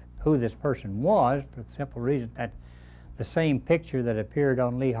doing it, who this person was, for the simple reason that the same picture that appeared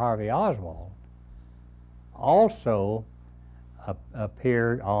on Lee Harvey Oswald also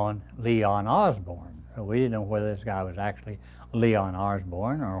appeared on Leon Osborne. So we didn't know whether this guy was actually Leon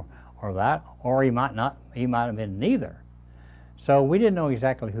Osborne or that, or he might have been neither. So we didn't know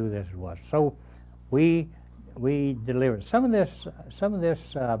exactly who this was. So we delivered some of this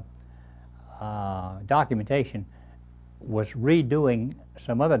documentation was redoing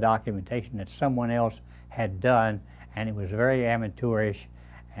some other documentation that someone else had done, and it was very amateurish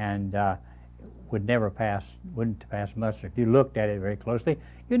and wouldn't pass muster. If you looked at it very closely,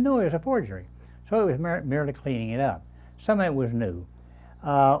 you'd know it was a forgery. So it was merely cleaning it up. Some of it was new.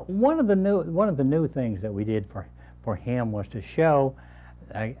 One of the new things that we did for him was to show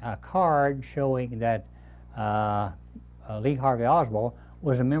a card showing that Lee Harvey Oswald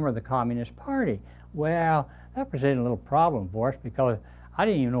was a member of the Communist Party. Well, that presented a little problem for us because I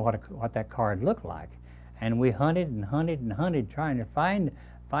didn't even know what that card looked like, and we hunted and hunted and hunted trying to find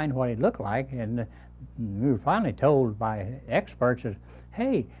what it looked like, and we were finally told by experts that,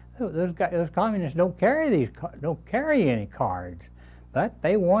 hey, those communists don't carry any cards, but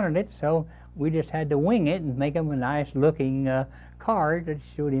they wanted it, so we just had to wing it and make them a nice-looking card that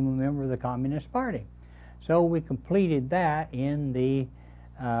showed him a member of the Communist Party. So we completed that in May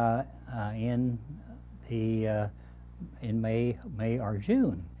or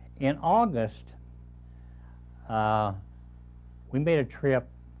June. In August, we made a trip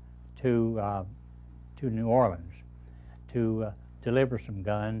to New Orleans to deliver some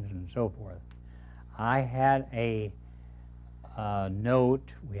guns and so forth. I had a note,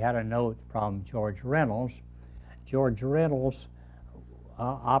 we had a note from George Reynolds. George Reynolds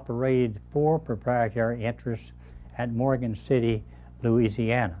operated 4 proprietary interests at Morgan City,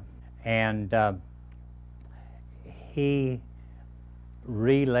 Louisiana. And he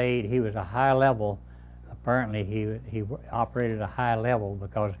relayed, he was a high level, apparently he operated a high level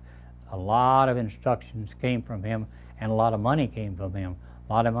because a lot of instructions came from him and a lot of money came from him.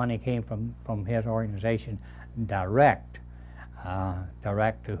 A lot of money came from his organization direct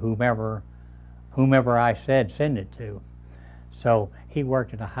to whomever I said send it to. So he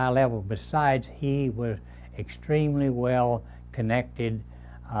worked at a high level. Besides, he was extremely well connected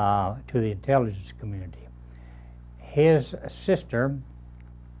to the intelligence community. His sister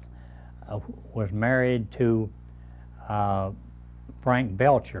was married to Frank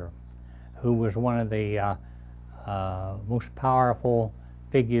Belcher, who was one of the most powerful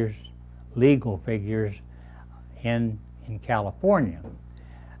figures, legal figures in California.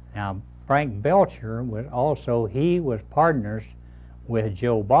 Now, Frank Belcher was also, he was partners with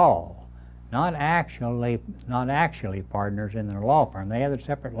Joe Ball, not actually partners in their law firm. They had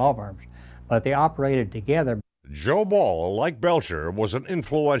separate law firms, but they operated together. Joe Ball, like Belcher, was an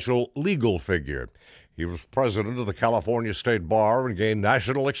influential legal figure. He was president of the California State Bar and gained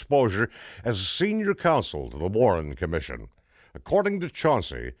national exposure as a senior counsel to the Warren Commission. According to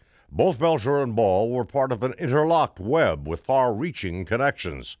Chauncey, both Belcher and Ball were part of an interlocked web with far-reaching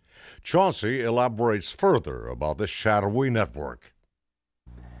connections. Chauncey elaborates further about this shadowy network.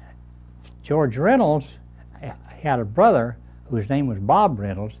 George Reynolds had a brother whose name was Bob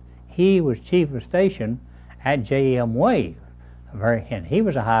Reynolds. He was chief of station at J.M. Wave, and he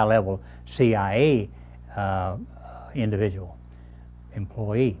was a high-level CIA individual,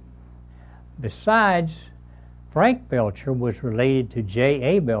 employee. Besides, Frank Belcher was related to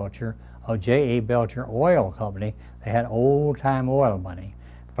J.A. Belcher of J.A. Belcher Oil Company. They had old-time oil money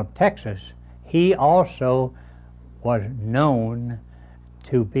from Texas. He also was known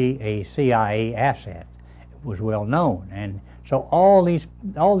to be a CIA asset. It was well known, and so all these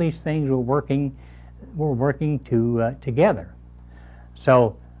things were working together.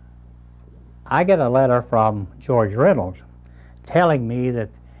 So I get a letter from George Reynolds telling me that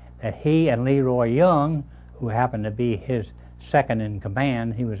he and Leroy Young, who happened to be his second in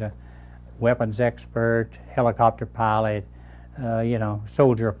command, he was a weapons expert, helicopter pilot, you know,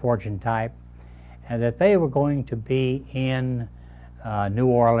 soldier of fortune type, and that they were going to be in New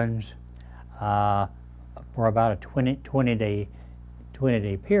Orleans for about a 20-day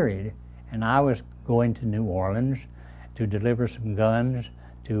period, and I was going to New Orleans to deliver some guns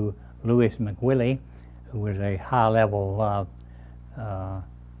to Louis McWillie, who was a high-level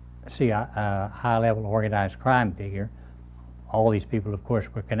high-level organized crime figure. All these people, of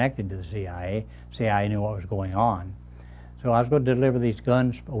course, were connected to the CIA. CIA knew what was going on. So I was going to deliver these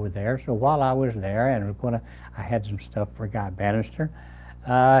guns over there. So while I was there, and I had some stuff for Guy Bannister,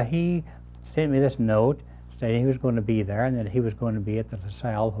 he sent me this note stating he was going to be there and that he was going to be at the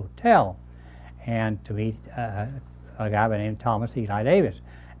LaSalle Hotel and to meet a guy by the name of Thomas Eli Davis.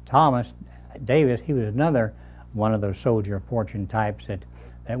 Thomas Davis, he was another one of those soldier of fortune types that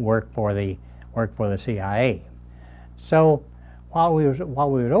worked for the CIA. So while we was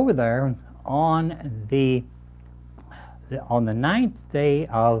over there on the 9th day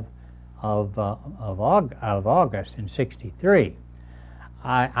of August in '63,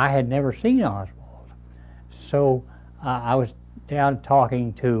 I had never seen Oswald. So I was down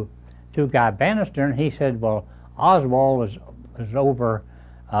talking to Guy Bannister, and he said, well, Oswald was over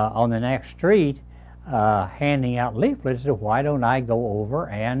on the next street handing out leaflets, so why don't I go over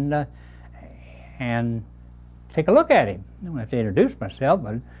and take a look at him? I don't have to introduce myself,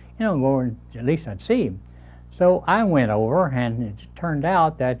 but, you know, at least I'd see him. So I went over, and it turned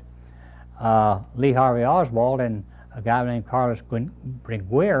out that Lee Harvey Oswald and a guy named Carlos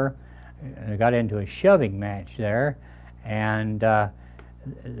Bringuier got into a shoving match there, and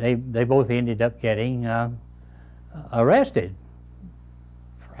they both ended up getting arrested,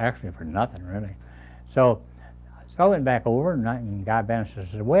 actually for nothing really. So I went back over, and Guy Bannister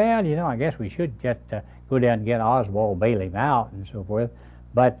said, well, you know, I guess we should go down and get Oswald, bail him out, and so forth.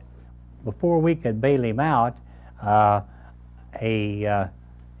 But before we could bail him out,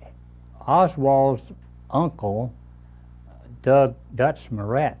 Oswald's uncle, Dutch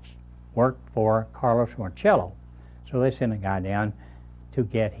Moretz, worked for Carlos Marcello. So they sent a guy down to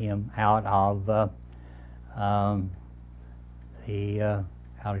get him out of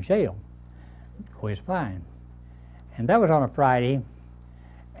jail. He was fine. And that was on a Friday.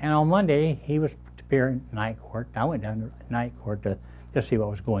 And on Monday, he was to appear in night court. I went down to night court to just see what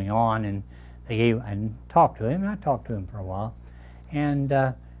was going on, and they gave and talked to him. And I talked to him for a while, and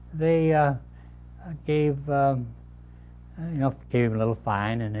they gave gave him a little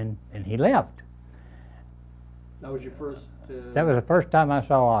fine, and he left. That was your first? That was the first time I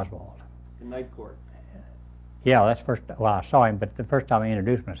saw Oswald. In night court? Yeah, that's first. Well, I saw him, but the first time I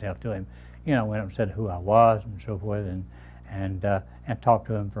introduced myself to him, went up and said who I was and so forth, and talked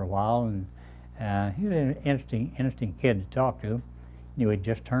to him for a while. And he was an interesting kid to talk to. He had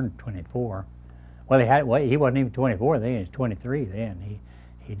just turned 24. Well, he wasn't even 24 then. He was 23 then.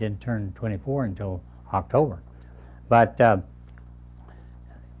 He didn't turn 24 until October. But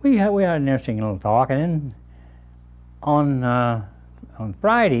we had an interesting little talk, and then on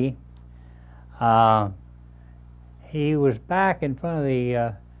Friday, he was back in front of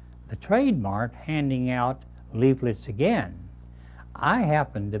the Trade Mart handing out leaflets again. I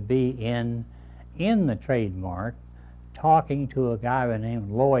happened to be in the Trade Mart talking to a guy by the name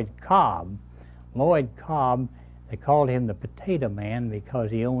of Lloyd Cobb. Lloyd Cobb, they called him the Potato Man because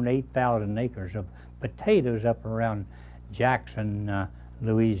he owned 8,000 acres of potatoes up around Jackson,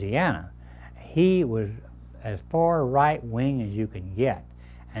 Louisiana. He was as far right-wing as you can get,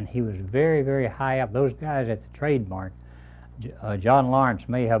 and he was very, very high up. Those guys at the Trade Mart, John Lawrence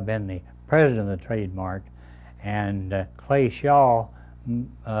may have been the president of the Trade Mart, and Clay Shaw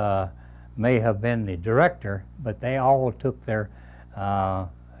may have been the director, but they all took their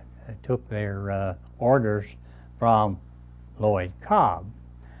orders from Lloyd Cobb.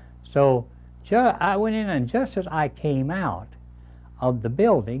 So I went in, and just as I came out of the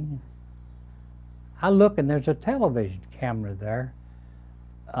building, I look, and there's a television camera there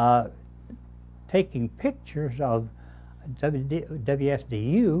taking pictures of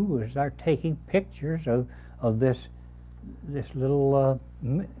WSDU was there taking pictures of this little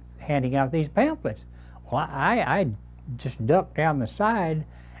handing out these pamphlets. Well, I just ducked down the side,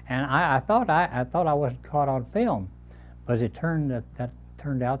 and I thought I wasn't caught on film, but it turned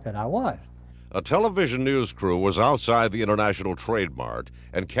out that I was. A television news crew was outside the International Trade Mart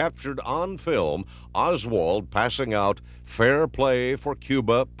and captured on film Oswald passing out "Fair Play for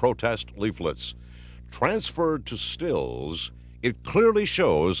Cuba" protest leaflets. Transferred to stills, it clearly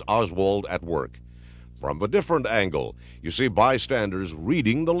shows Oswald at work. From a different angle, you see bystanders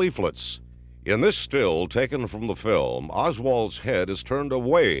reading the leaflets. In this still taken from the film, Oswald's head is turned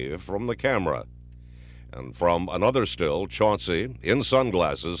away from the camera. And from another still, Chauncey, in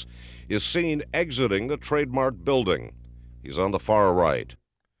sunglasses, is seen exiting the Trade Mart building. He's on the far right.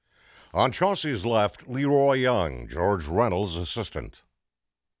 On Chauncey's left, Leroy Young, George Reynolds' assistant.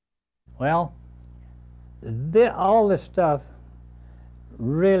 Well, all this stuff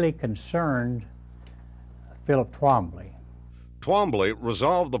really concerned Philip Twombly. Twombly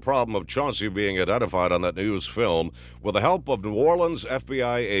resolved the problem of Chauncey being identified on that news film with the help of New Orleans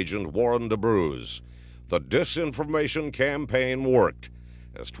FBI agent Warren DeBruze. The disinformation campaign worked,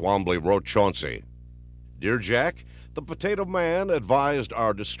 as Twombly wrote Chauncey. "Dear Jack, the Potato Man advised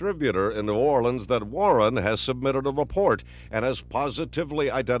our distributor in New Orleans that Warren has submitted a report and has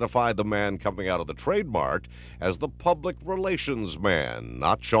positively identified the man coming out of the Trade Mart as the public relations man,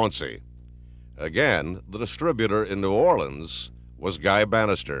 not Chauncey." Again, the distributor in New Orleans was Guy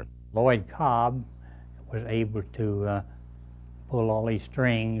Bannister. Lloyd Cobb was able to pull all these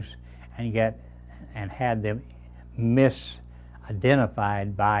strings and had them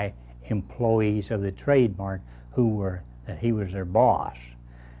misidentified by employees of the Trade Mart that he was their boss,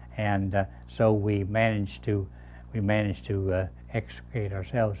 and so we managed to extricate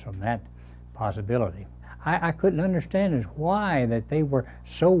ourselves from that possibility. I couldn't understand is why that they were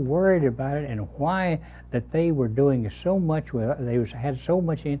so worried about it, and why that they were doing so much with it. They had so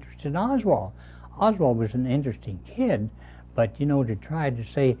much interest in Oswald. Oswald was an interesting kid, but to try to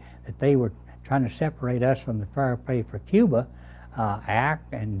say that they were trying to separate us from the Fair Play for Cuba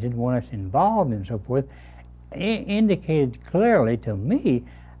act and didn't want us involved and so forth, indicated clearly to me,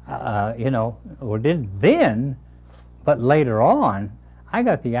 didn't then, but later on, I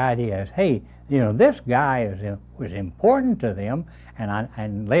got the idea as, hey, this guy was important to them,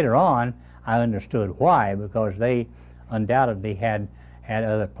 and later on, I understood why, because they undoubtedly had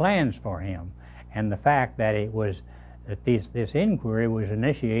other plans for him, and the fact that this inquiry was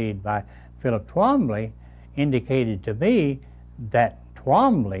initiated by Philip Twombly indicated to me that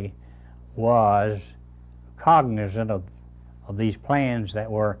Twombly was cognizant of these plans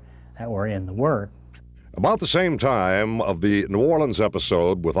that were in the works. About the same time of the New Orleans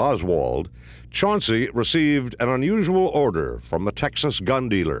episode with Oswald, Chauncey received an unusual order from a Texas gun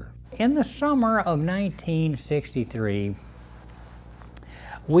dealer. In the summer of 1963,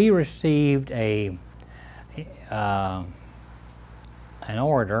 we received an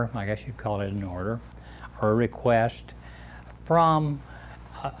order, I guess you'd call it an order, or a request from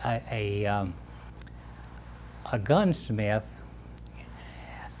a gunsmith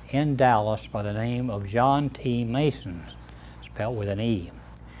in Dallas by the name of John T. Mason, spelled with an E,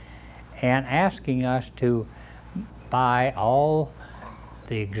 and asking us to buy all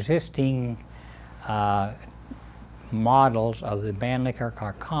the existing models of the Mannlicher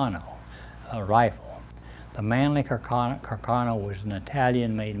Carcano rifle. The Mannlicher Carcano was an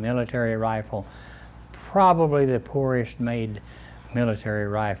Italian-made military rifle, probably the poorest made military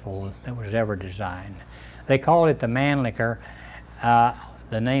rifle that was ever designed. They called it the Mannlicher.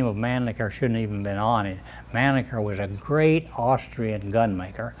 The name of Mannlicher shouldn't even been on it. Mannlicher was a great Austrian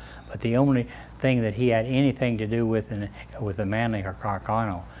gunmaker, but the only thing that he had anything to do with the Mannlicher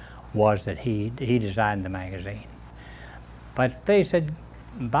Carcano was that he designed the magazine. But they said,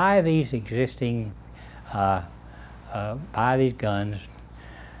 buy these existing, buy these guns.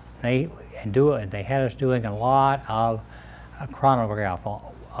 They had us doing a lot of chronograph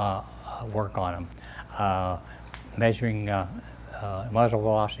work on them, measuring muzzle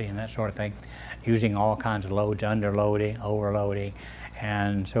velocity and that sort of thing, using all kinds of loads, underloading, overloading,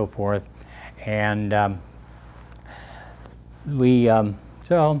 and so forth. And that's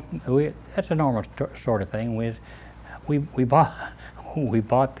a normal sort of thing. We bought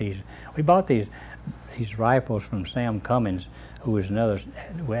these rifles from Sam Cummins, who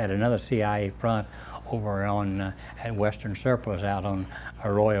had another CIA front over on at Western Surplus out on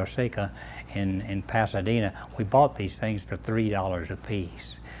Arroyo Seca in Pasadena. We bought these things for $3 a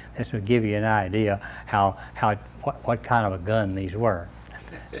piece. This would give you an idea what kind of a gun these were.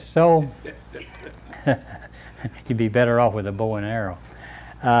 So you'd be better off with a bow and arrow.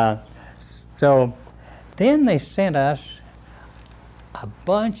 So then they sent us a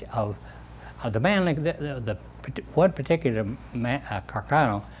bunch of the Mannlicher. One particular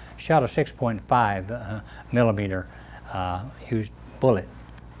Carcano shot a 6.5 millimeter used bullet,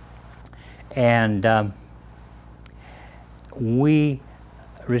 and we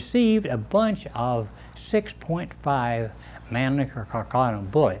received a bunch of 6.5 Mannlicher Carcano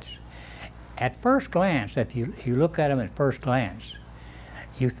bullets. At first glance, if you look at them at first glance,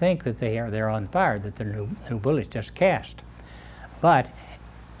 you think that they're unfired, that they're new bullets just cast. But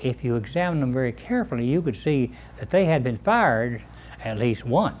if you examine them very carefully, you could see that they had been fired at least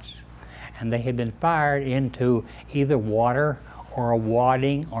once, and they had been fired into either water or a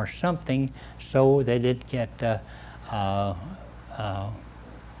wadding or something, so they didn't get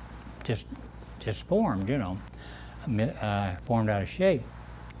just formed, you know, formed out of shape,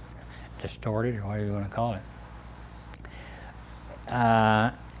 distorted, or whatever you want to call it.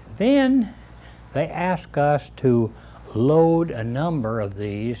 Then they asked us to load a number of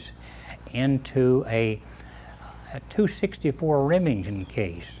these into a 264 Remington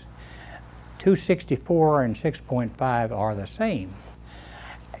case. 264 and 6.5 are the same.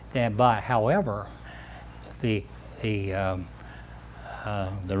 But however, the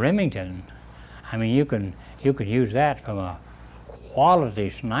Remington, I mean, you could use that from a quality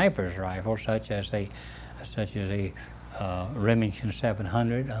sniper's rifle, such as a Remington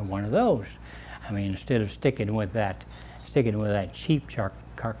 700, one of those. I mean, instead of sticking with that cheap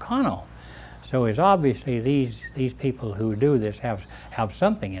Carcano. So it's obviously these people who do this have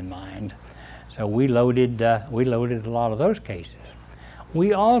something in mind. So we loaded a lot of those cases.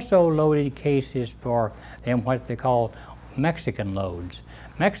 We also loaded cases for them what they call Mexican loads.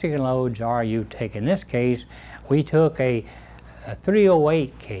 Mexican loads are, you take, in this case, we took a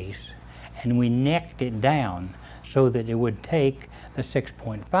 308 case and we necked it down so that it would take the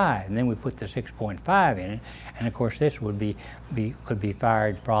 6.5, and then we put the 6.5 in it, and of course this could be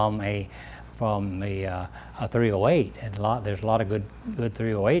fired from a 308, and there's a lot of good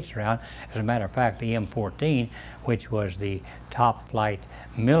 308s around. As a matter of fact, the M14, which was the top flight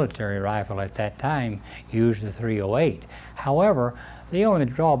military rifle at that time, used the 308. However, the only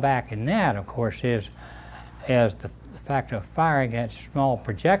drawback in that, of course, is the fact of firing that small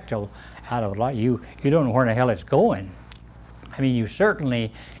projectile out of a lot. You don't know where the hell it's going. I mean, you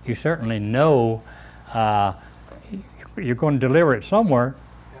certainly know you're going to deliver it somewhere,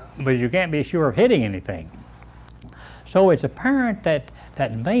 but you can't be sure of hitting anything. So it's apparent that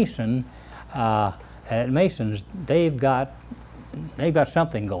Mason's they've got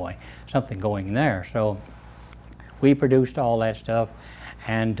something going there. So we produced all that stuff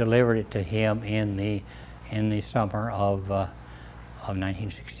and delivered it to him in the summer of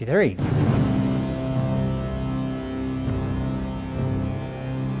 1963.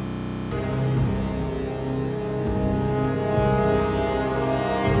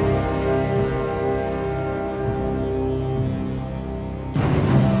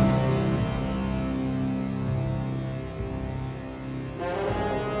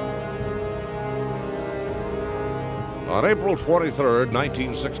 On April 23,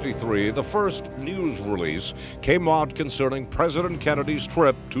 1963, the first news release came out concerning President Kennedy's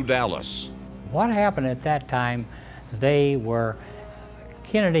trip to Dallas. What happened at that time, Kennedy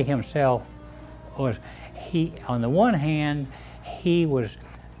himself was, on the one hand, he was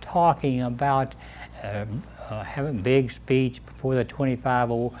talking about having a big speech before the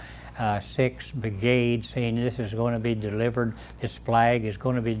 2506 Brigade, saying this is going to be delivered, this flag is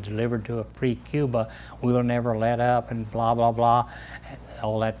going to be delivered to a free Cuba, we'll never let up, and blah, blah, blah,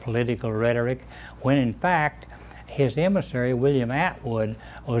 all that political rhetoric, when in fact, his emissary, William Atwood,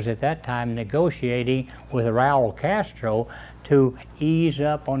 was at that time negotiating with Raul Castro to ease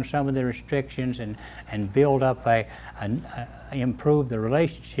up on some of the restrictions and build up improve the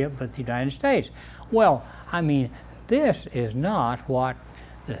relationship with the United States. Well, I mean, this is not what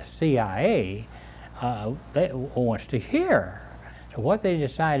the CIA wants to hear. So what they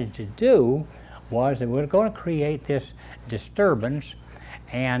decided to do was they were going to create this disturbance,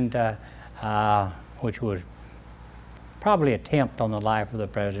 and which was probably attempt on the life of the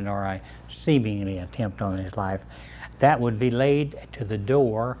president, or a seemingly attempt on his life, that would be laid to the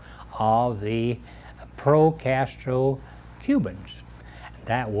door of the pro-Castro Cubans.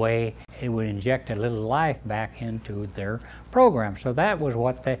 That way it would inject a little life back into their program. So that was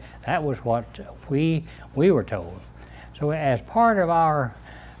what we were told. So as part of our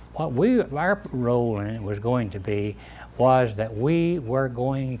role in it was going to be was that we were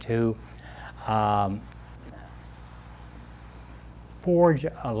going to forge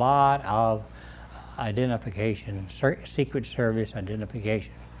a lot of identification, Secret Service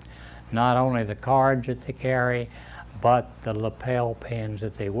identification. Not only the cards that they carry, but the lapel pins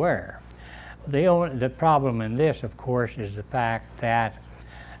that they wear. The problem in this, of course, is the fact that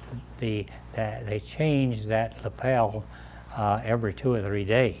they change that lapel every 2 or 3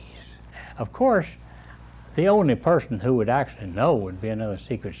 days. Of course, the only person who would actually know would be another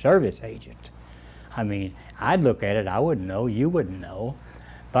Secret Service agent. I mean, I'd look at it, I wouldn't know, you wouldn't know,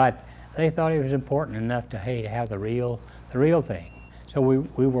 but they thought it was important enough to have the real thing. So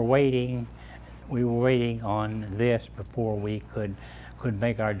we were waiting on this before we could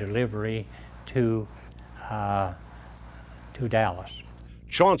make our delivery to Dallas.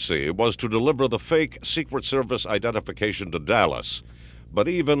 Chauncey was to deliver the fake Secret Service identification to Dallas. But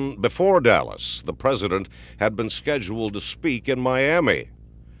even before Dallas, the president had been scheduled to speak in Miami.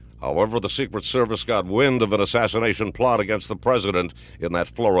 However, the Secret Service got wind of an assassination plot against the president in that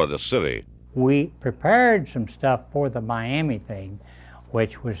Florida city. We prepared some stuff for the Miami thing,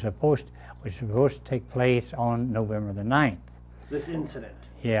 which was supposed to take place on November the 9th. This incident?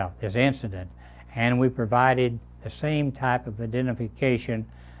 Yeah, this incident. And we provided the same type of identification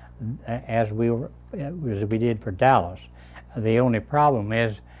as we did for Dallas. The only problem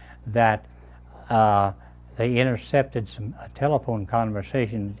is that they intercepted a telephone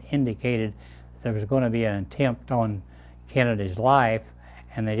conversation that indicated that there was going to be an attempt on Kennedy's life,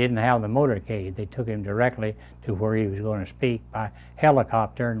 and they didn't have the motorcade. They took him directly to where he was going to speak by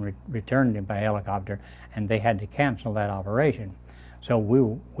helicopter and returned him by helicopter, and they had to cancel that operation. So we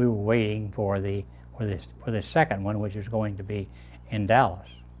were waiting for the second one, which was going to be in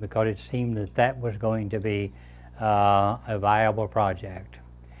Dallas, because it seemed that was going to be a viable project.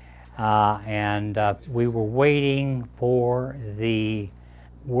 We were waiting for the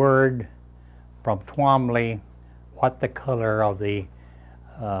word from Twombly what the color of the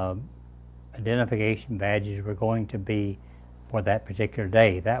identification badges were going to be for that particular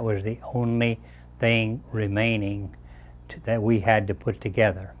day. That was the only thing remaining that we had to put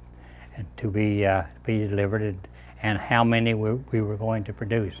together and to be delivered, and how many we were going to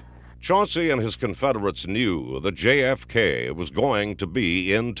produce. Chauncey and his Confederates knew that JFK was going to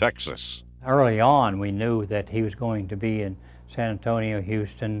be in Texas. Early on, we knew that he was going to be in San Antonio,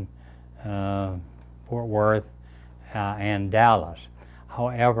 Houston, Fort Worth, and Dallas.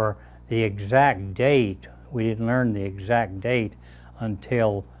 However, the exact date, we didn't learn the exact date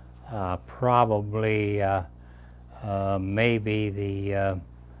until probably maybe as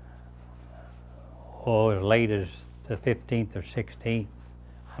late as the 15th or 16th.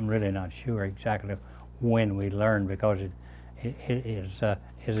 I'm really not sure exactly when we learned, because his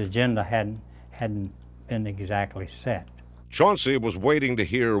agenda hadn't been exactly set. Chauncey was waiting to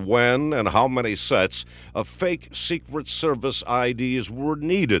hear when and how many sets of fake Secret Service IDs were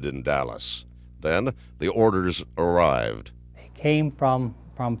needed in Dallas. Then the orders arrived. It came from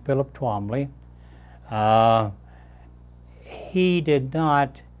Philip Twombly. He did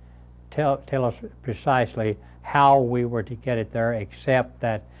not tell us precisely how we were to get it there, except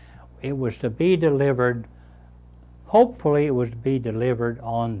that it was to be delivered, hopefully it was to be delivered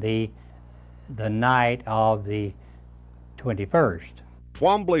on the night of the 21st.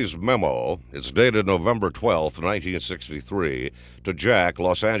 Twombly's memo, it's dated November 12, 1963, to Jack,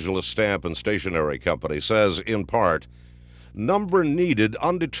 Los Angeles Stamp and Stationery Company, says, in part, number needed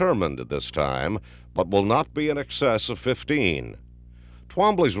undetermined at this time, but will not be in excess of 15.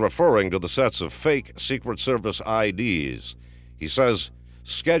 Twombly's referring to the sets of fake Secret Service IDs. He says,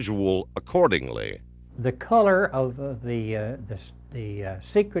 schedule accordingly. The color of the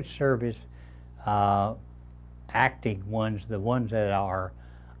Secret Service acting ones, the ones that are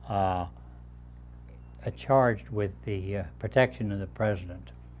charged with the protection of the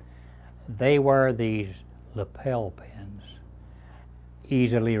president, they wear these lapel pins,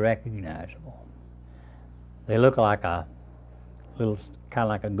 easily recognizable. They look like a little, kind of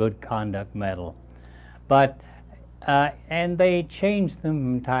like a good conduct medal, but and they change them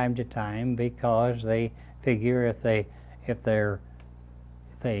from time to time because they figure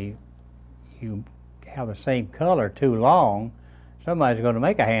you have the same color too long, somebody's going to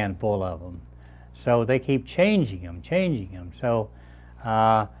make a handful of them. So they keep changing them. So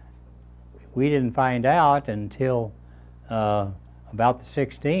we didn't find out until about the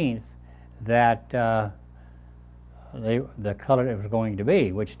 16th that the color it was going to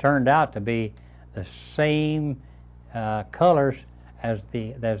be, which turned out to be the same colors as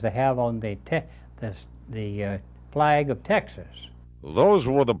they have on the flag of Texas. Those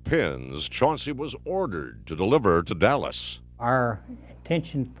were the pins Chauncey was ordered to deliver to Dallas. Our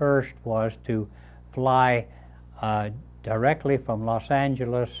intention first was to fly directly from Los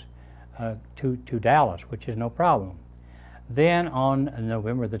Angeles to Dallas, which is no problem. Then on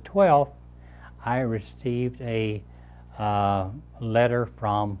November the 12th, I received a letter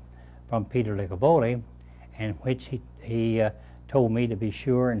from Peter Licavoli, in which he told me to be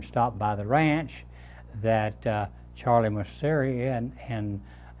sure and stop by the ranch, that Charlie Masseri and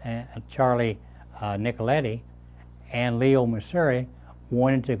Charlie Nicoletti and Leo Masseri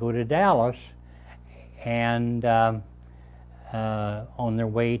wanted to go to Dallas and on their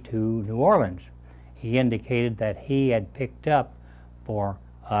way to New Orleans. He indicated that he had picked up for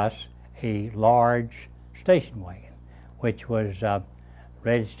us a large station wagon, which was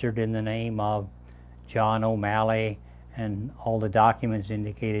registered in the name of John O'Malley, and all the documents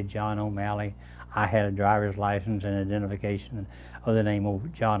indicated John O'Malley. I had a driver's license and identification of the name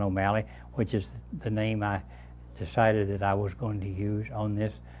of John O'Malley, which is the name I decided that I was going to use on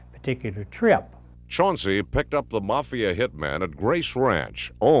this particular trip. Chauncey picked up the mafia hitman at Grace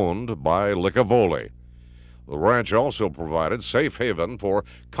Ranch, owned by Licavoli. The ranch also provided safe haven for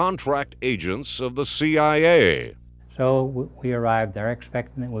contract agents of the CIA. So we arrived there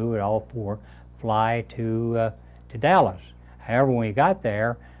expecting that we would all four fly to Dallas. However, when we got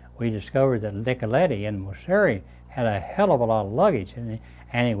there, we discovered that Nicoletti and Masseri had a hell of a lot of luggage, and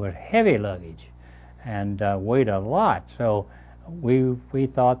it was heavy luggage and weighed a lot. So we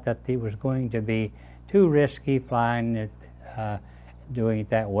thought that it was going to be too risky flying it, doing it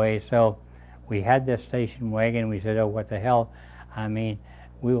that way. So we had this station wagon. We said, oh, what the hell? I mean,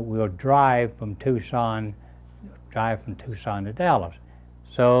 we'll drive from Tucson to Dallas.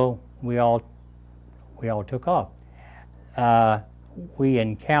 So we all took off. We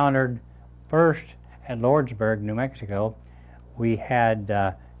encountered first at Lordsburg, New Mexico. We had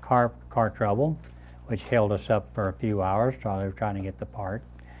car trouble, which held us up for a few hours while they were trying to get the part.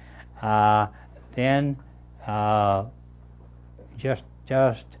 Then just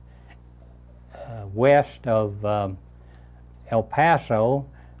west of El Paso,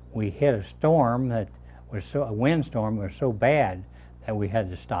 we hit a storm that was a windstorm that was so bad that we had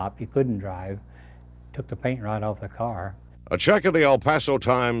to stop. You couldn't drive. Took the paint right off the car. A check of the El Paso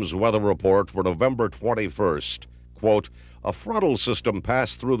Times weather report for November 21st. Quote, a frontal system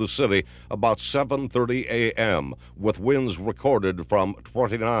passed through the city about 7:30 a.m. with winds recorded from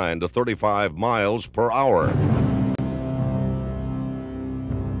 29 to 35 miles per hour.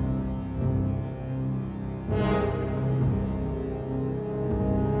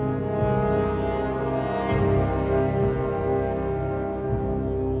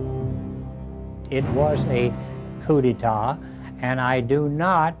 It was a coup d'etat, and I do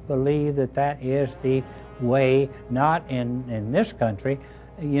not believe that that is the way, not in this country,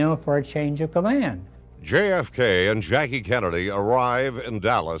 for a change of command. JFK and Jackie Kennedy arrive in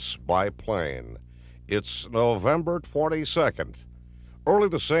Dallas by plane. It's November 22nd. Early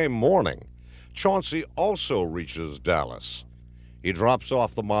the same morning, Chauncey also reaches Dallas. He drops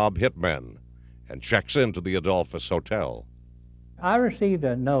off the mob hitmen and checks into the Adolphus Hotel. I received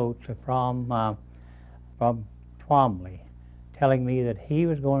a note from Twombly telling me that he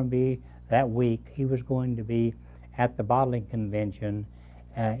was going to be, that week, he was going to be at the bottling convention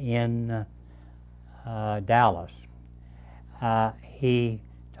in Dallas. he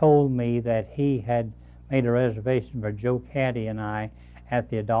told me that he had made a reservation for Joe Canty and I at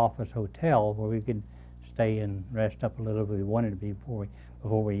the Adolphus Hotel, where we could stay and rest up a little if we wanted to be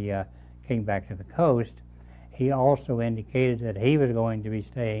before we came back to the coast. He also indicated that he was going to be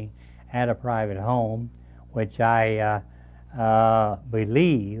staying at a private home, which I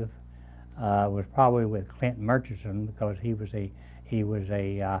believe was probably with Clinton Murchison, because he was a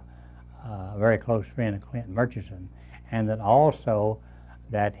very close friend of Clinton Murchison, and that also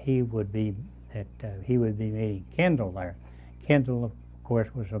that he would be meeting Kendall there. Kendall, of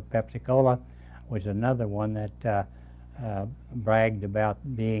course, was a Pepsi-Cola, was another one that bragged about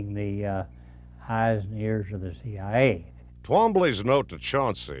being the eyes and ears of the CIA. Twombly's note to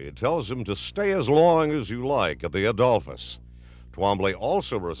Chauncey tells him to stay as long as you like at the Adolphus. Twombly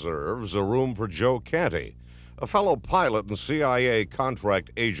also reserves a room for Joe Canty, a fellow pilot and CIA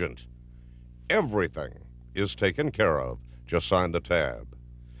contract agent. Everything is taken care of. Just sign the tab.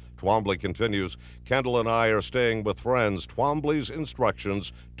 Twombly continues, Kendall and I are staying with friends. Twombly's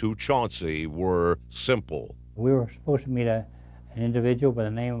instructions to Chauncey were simple. We were supposed to meet an individual by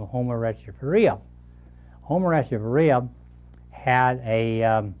the name of Homer Echevarria. Homer Echevarria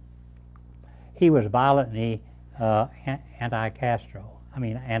had he was violently anti-Kennedy.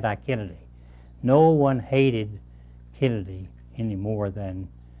 No one hated Kennedy any more than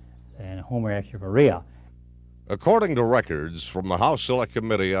Homer Echevarria. According to records from the House Select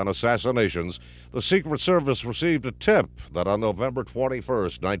Committee on Assassinations, the Secret Service received a tip that on November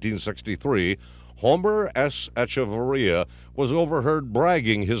 21st, 1963, Homer S. Echevarria was overheard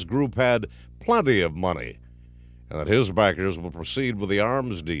bragging his group had plenty of money, and that his backers would proceed with the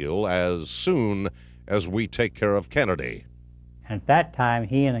arms deal as soon as we take care of Kennedy. At that time,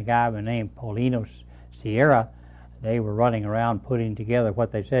 he and a guy by the name Paulino Sierra, they were running around putting together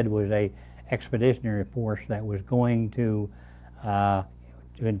what they said was a expeditionary force that was going to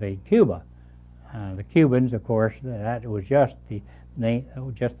invade Cuba. The Cubans, of course, that was just the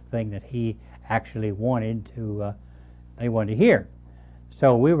thing that he actually wanted to. They wanted to hear.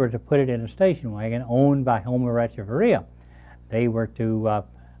 So we were to put it in a station wagon owned by Homer Echevarria. They were to.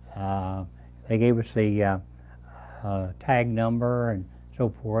 They gave us the tag number and so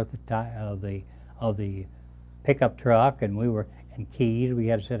forth of the pickup truck, and we were. And keys, we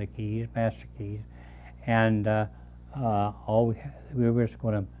had a set of keys, master keys, and we were just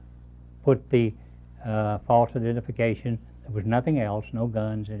going to put the false identification. There was nothing else, no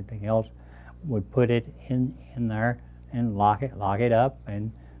guns, anything else. Would put it in there and lock it up,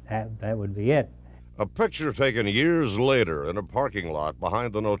 and that would be it. A picture taken years later in a parking lot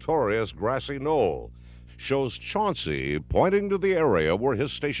behind the notorious grassy knoll shows Chauncey pointing to the area where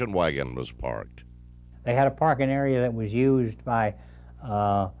his station wagon was parked. They had a parking area that was used by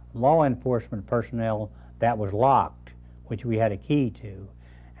law enforcement personnel that was locked, which we had a key to.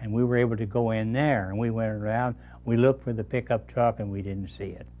 And we were able to go in there, and we went around, we looked for the pickup truck, and we didn't see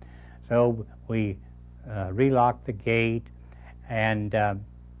it. So we relocked the gate, and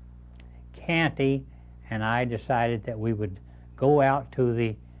Canty and I decided that we would go out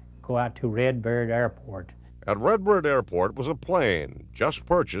to Redbird Airport. At Redbird Airport was a plane just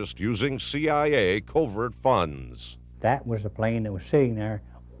purchased using CIA covert funds. That was the plane that was sitting there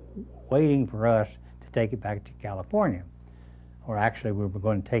waiting for us to take it back to California. Or actually, we were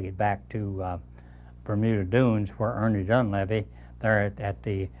going to take it back to Bermuda Dunes, where Ernie Dunleavy, there at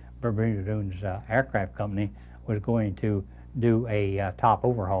the Bermuda Dunes Aircraft Company, was going to do a top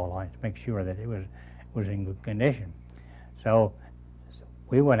overhaul on it to make sure that it was in good condition. So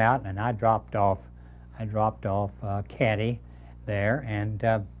we went out, and I dropped off Canty there,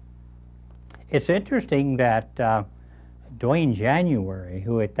 and it's interesting that Dwayne January,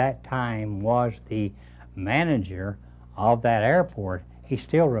 who at that time was the manager of that airport, he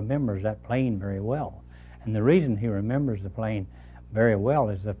still remembers that plane very well. And the reason he remembers the plane very well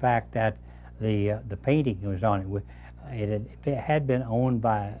is the fact that the painting was on it. It had been owned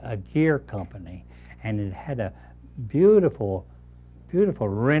by a gear company, and it had a beautiful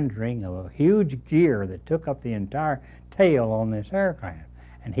rendering of a huge gear that took up the entire tail on this aircraft.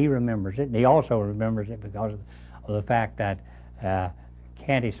 And he remembers it, and he also remembers it because of the fact that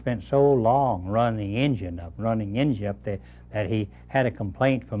Canty spent so long running the engine up that he had a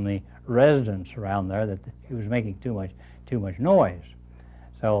complaint from the residents around there that he was making too much noise.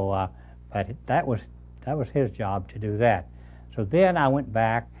 So, but that was his job to do that. So then I went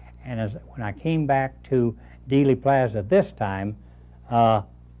back, and when I came back to Dealey Plaza this time,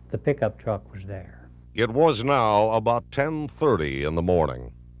 the pickup truck was there. It was now about 10:30 in the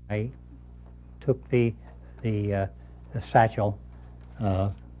morning. I took the satchel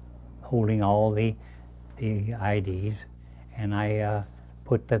holding all the IDs, and I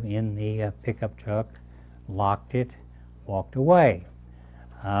put them in the pickup truck, locked it, walked away.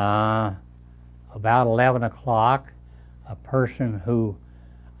 About 11 o'clock, a person who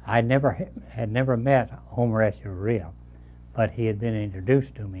I had never met, Homer Echeverria, but he had been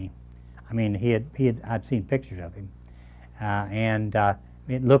introduced to me. I mean, I'd seen pictures of him, and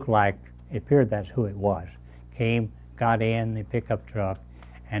it looked like, it appeared that's who it was. Came, got in the pickup truck,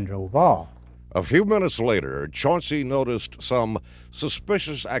 and drove off. A few minutes later, Chauncey noticed some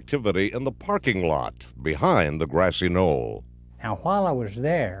suspicious activity in the parking lot behind the grassy knoll. Now, while I was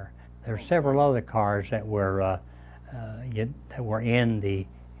there were several other cars that were in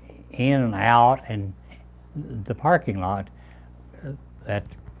and out and the parking lot that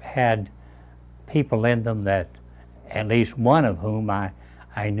had people in them that, at least one of whom I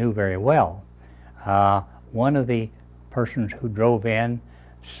knew very well. One of the persons who drove in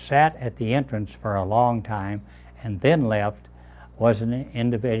sat at the entrance for a long time and then left was an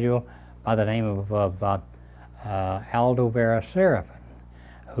individual by the name of Aldo Vera Serafin,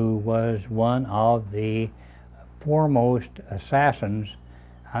 who was one of the foremost assassins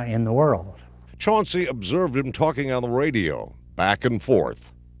in the world. Chauncey observed him talking on the radio, back and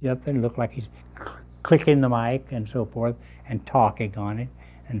forth. Yep, it looked like he's clicking the mic and so forth and talking on it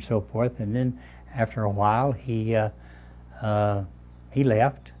and so forth. And then after a while, he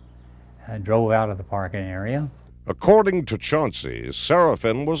left, drove out of the parking area. According to Chauncey,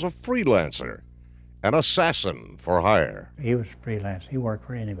 Serafin was a freelancer, an assassin for hire. He was freelance. He worked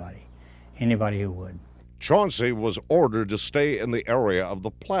for anybody who would. Chauncey was ordered to stay in the area of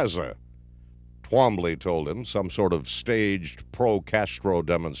the plaza. Twombly told him some sort of staged pro-Castro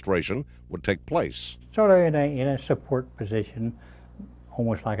demonstration would take place. Sort of in a support position,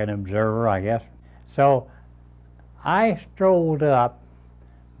 almost like an observer, I guess. So I strolled up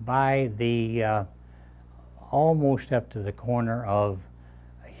by the, almost up to the corner of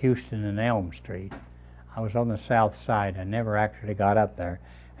Houston and Elm Street. I was on the south side. I never actually got up there.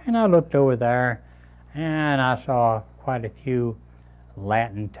 And I looked over there, and I saw quite a few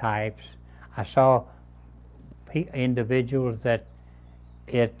Latin types. I saw individuals that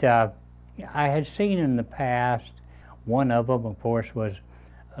I had seen in the past. One of them, of course, was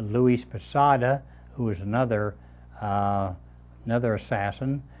Luis Posada, who was another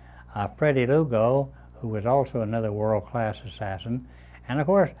assassin. Freddie Lugo, who was also another world-class assassin. And of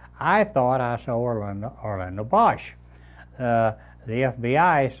course, I thought I saw Orlando Bosch. The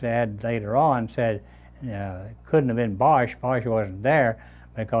FBI said later on, it couldn't have been Bosch. Bosch wasn't there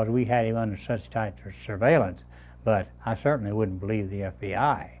because we had him under such tight surveillance. But I certainly wouldn't believe the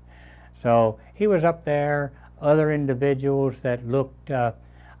FBI. So he was up there. Other individuals that looked,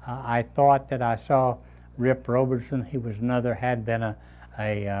 I thought that I saw Rip Robertson. He was another,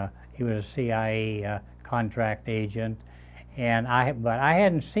 he was a CIA contract agent. But I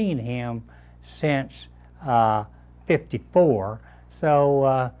hadn't seen him since '54.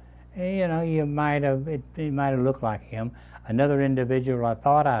 So, you know, it might have looked like him. Another individual I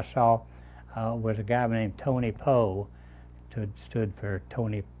thought I saw was a guy named Tony Poe, stood for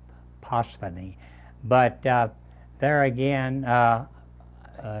Tony Posfany. But there again,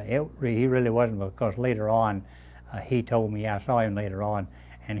 he really wasn't, because later on, he told me, I saw him later on,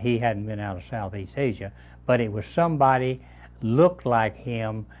 and he hadn't been out of Southeast Asia. But it was somebody looked like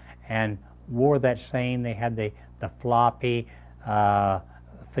him and wore that same, they had the floppy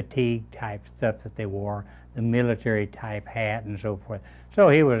fatigue type stuff that they wore, the military type hat and so forth. So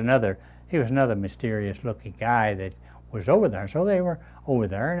he was another mysterious looking guy that was over there. So they were over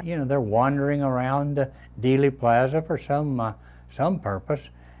there, and you know, they're wandering around Dealey Plaza for some purpose,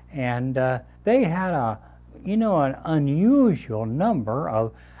 and they had an unusual number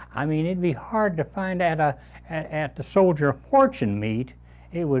of, I mean, it'd be hard to find at the Soldier of Fortune meet.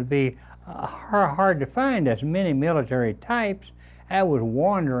 It would be hard to find as many military types that was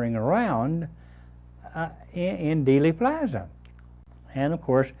wandering around in Dealey Plaza. And of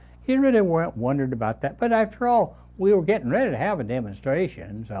course, you really wondered about that. But after all, we were getting ready to have a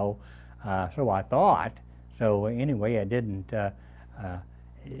demonstration, so I thought. So anyway, it didn't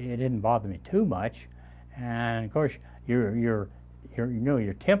bother me too much. And of course, you're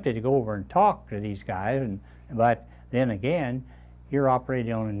tempted to go over and talk to these guys, but then again, you're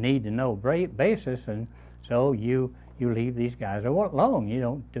operating on a need-to-know basis, and so you leave these guys alone. You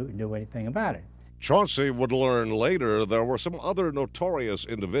don't do anything about it. Chauncey would learn later there were some other notorious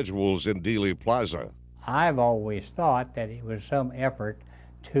individuals in Dealey Plaza. I've always thought that it was some effort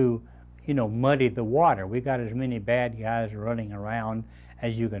to, muddy the water. We got as many bad guys running around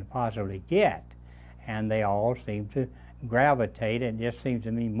as you can possibly get, and they all seem to gravitate. It just seems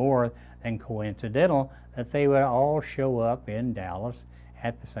to me more than coincidental that they would all show up in Dallas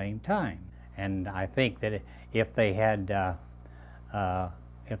at the same time. And I think that if they had,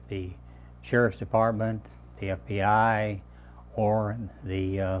 if the Sheriff's Department, the FBI, or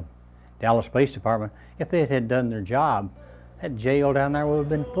the Dallas Police Department, if they had done their job, that jail down there would have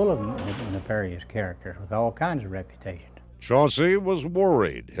been full of nefarious characters with all kinds of reputations. Chauncey was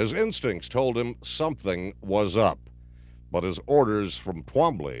worried. His instincts told him something was up, but his orders from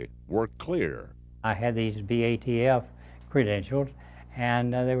Twombly were clear. I had these BATF credentials,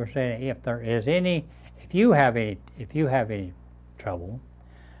 and they were saying if there is any, if you have any trouble,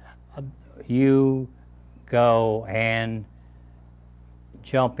 you go and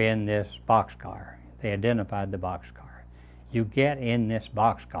jump in this boxcar. They identified the boxcar. You get in this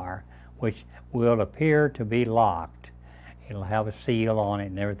boxcar, which will appear to be locked. It'll have a seal on it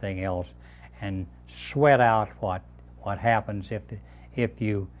and everything else, and sweat out what happens if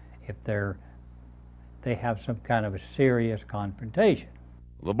they have some kind of a serious confrontation.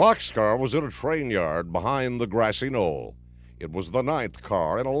 The boxcar was in a train yard behind the grassy knoll. It was the 9th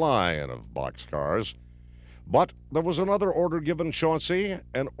car in a line of boxcars. But there was another order given Chauncey,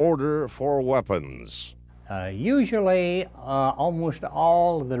 an order for weapons. Usually, almost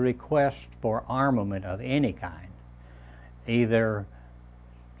all of the requests for armament of any kind, either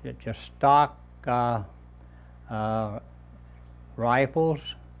just stock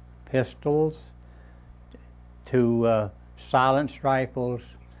rifles, pistols, to silenced rifles,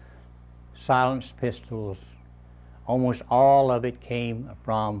 silenced pistols, almost all of it came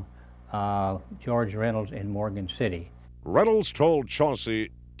from George Reynolds in Morgan City. Reynolds told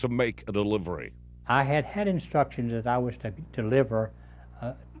Chauncey to make a delivery. I had instructions that I was to deliver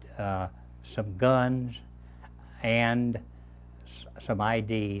some guns and some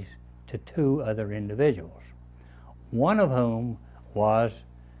IDs to 2 other individuals, one of whom was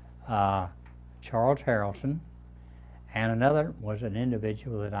Charles Harrelson, and another was an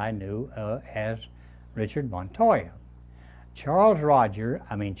individual that I knew as Richard Montoya. Charles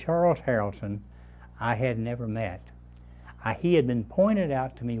Harrelson, I had never met. He had been pointed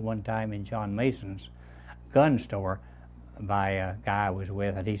out to me one time in John Mason's gun store by a guy I was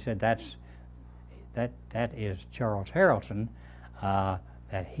with, and he said, that is Charles Harrelson,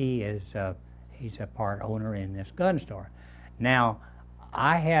 that he's a part owner in this gun store. Now,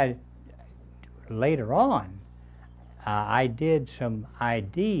 I had, later on, I did some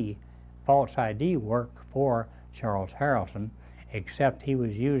false ID work for Charles Harrelson, except he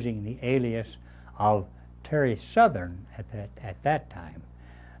was using the alias of Terry Southern at that time.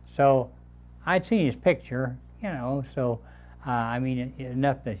 So I'd seen his picture, you know, so I mean,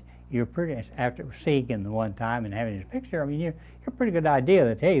 enough that you're pretty, after seeing him the one time and having his picture, I mean, you're a pretty good idea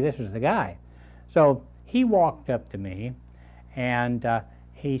that, hey, this is the guy. So he walked up to me and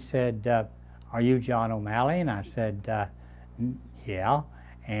he said, are you John O'Malley? And I said, yeah.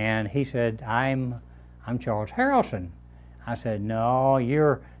 And he said, I'm Charles Harrelson. I said, no,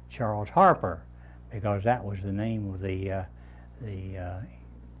 you're Charles Harper, because that was the name of the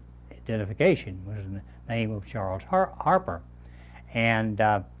identification, was the name of Charles Harper. And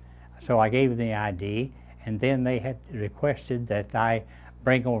so I gave them the ID, and then they had requested that I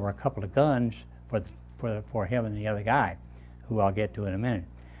bring over a couple of guns for him and the other guy, who I'll get to in a minute.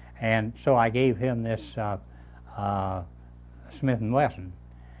 And so I gave him this Smith & Wesson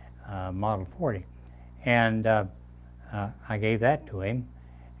Model 40, and I gave that to him.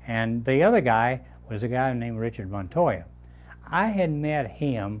 And the other guy was a guy named Richard Montoya. I had met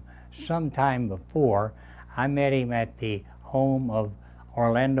him sometime before. I met him at the home of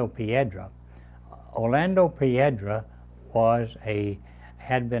Orlando Piedra. Orlando Piedra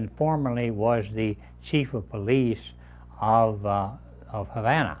had been formerly the chief of police of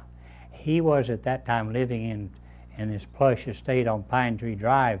Havana. He was at that time living in this plush estate on Pine Tree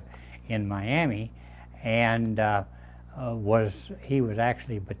Drive in Miami, and he was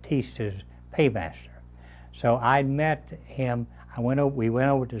actually Batista's paymaster. So I'd met him. We went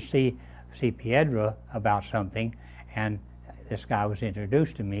over to see Piedra about something, and this guy was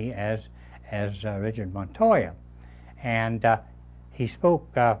introduced to me as Richard Montoya, and he spoke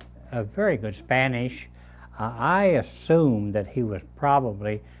a very good Spanish. I assumed that he was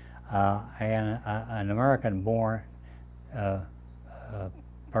probably an American-born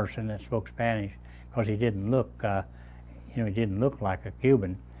person that spoke Spanish, because he didn't look, he didn't look like a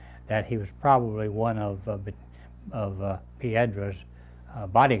Cuban. That he was probably one of Piedra's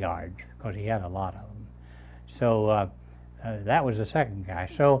bodyguards, because he had a lot of them. So that was the second guy.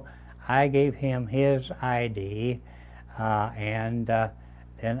 So I gave him his ID, and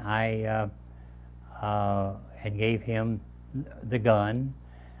then I and gave him the gun.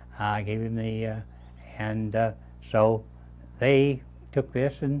 I gave him the, so they took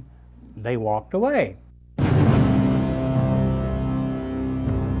this and they walked away.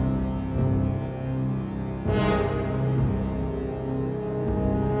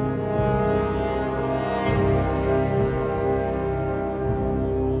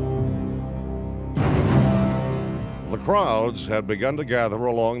 The crowds had begun to gather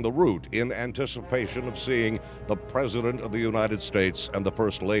along the route in anticipation of seeing the President of the United States and the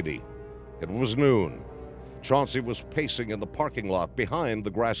First Lady. It was noon. Chauncey was pacing in the parking lot behind the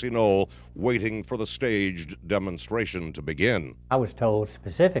grassy knoll, waiting for the staged demonstration to begin. I was told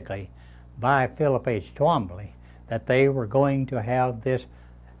specifically by Philip H. Twombly that they were going to have this,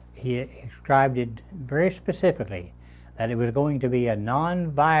 he described it very specifically, that it was going to be a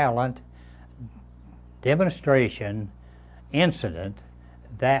non-violent demonstration incident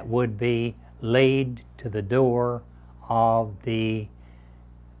that would be laid to the door of the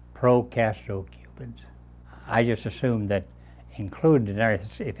pro-Castro Cubans. I just assumed that included in there,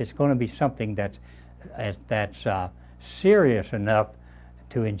 if it's going to be something that's serious enough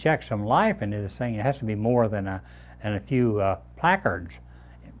to inject some life into this thing, it has to be more than a few placards.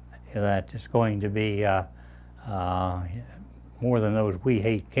 That it's going to be more than those "We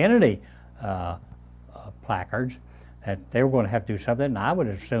Hate Kennedy" placards, that they were going to have to do something. And I would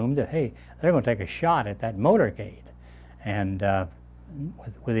assume that, hey, they're going to take a shot at that motorcade, and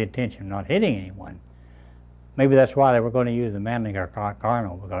with the intention of not hitting anyone. Maybe that's why they were going to use the Mannlicher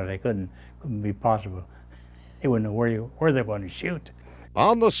Carno, because they couldn't be possible. They wouldn't know where they were going to shoot.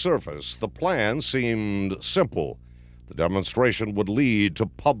 On the surface, the plan seemed simple. The demonstration would lead to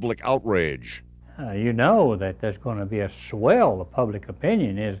public outrage. You know that there's going to be a swell of public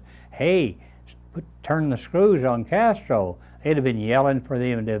opinion is, hey, turn the screws on Castro. They'd have been yelling for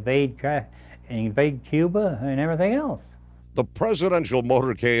them to invade Cuba and everything else. The presidential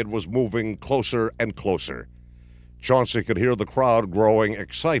motorcade was moving closer and closer. Chauncey could hear the crowd growing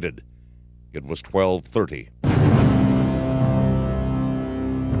excited. It was 12:30.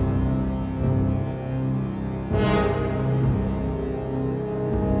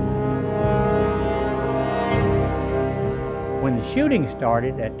 When the shooting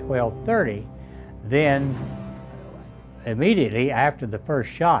started at 12:30, then immediately after the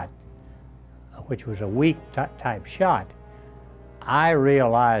first shot, which was a weak type shot, I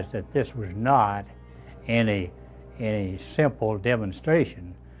realized that this was not any simple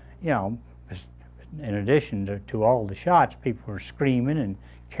demonstration. You know, in addition to all the shots, people were screaming and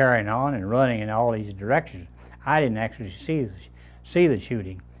carrying on and running in all these directions. I didn't actually see the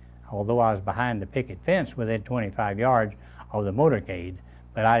shooting, although I was behind the picket fence within 25 yards of the motorcade,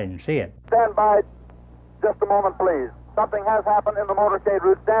 but I didn't see it. Stand by just a moment, please. Something has happened in the motorcade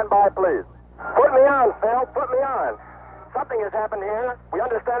route. Stand by, please. Put me on, Phil. Put me on. Something has happened here. We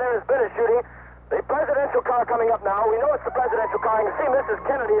understand there has been a shooting. The presidential car coming up now. We know it's the presidential car. You can see Mrs.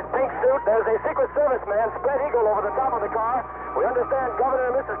 Kennedy's pink suit. There's a Secret Service man, spread eagle, over the top of the car. We understand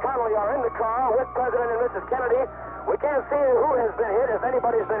Governor and Mrs. Connolly are in the car with President and Mrs. Kennedy. We can't see who has been hit, if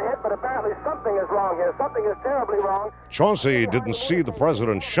anybody's been hit, but apparently something is wrong here. Something is terribly wrong. Chauncey didn't see the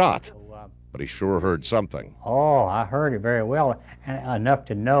president shot, but he sure heard something. Oh, I heard it very well, and enough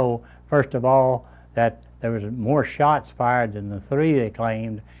to know, first of all, that there was more shots fired than the 3 they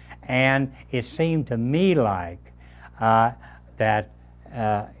claimed, and it seemed to me like that,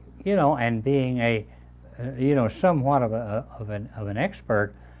 you know, and being a, you know, somewhat of an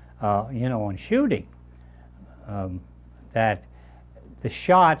expert, you know, on shooting, that the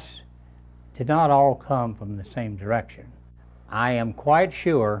shots did not all come from the same direction. I am quite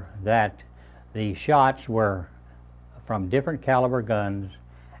sure that the shots were from different caliber guns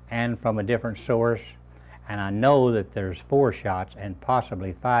and from a different source, and I know that there's 4 shots and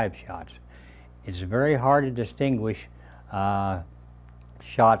possibly 5 shots. It's very hard to distinguish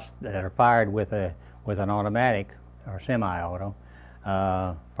shots that are fired with an automatic or semi-auto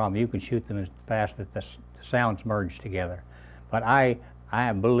from, you can shoot them as fast that the sounds merge together. But I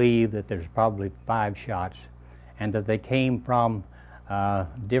believe that there's probably 5 shots and that they came from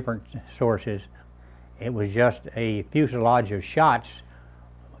different sources. It was just a fuselage of shots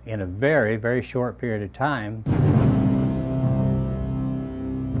in a very, very short period of time.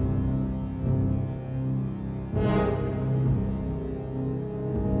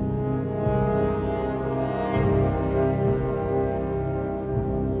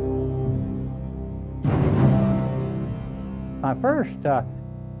 My first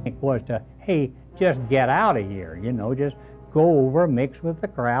thing was to, hey, just get out of here, you know, just go over, mix with the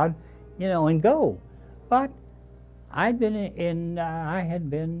crowd, you know, and go. But I had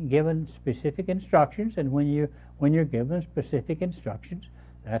been given specific instructions, and when you're given specific instructions,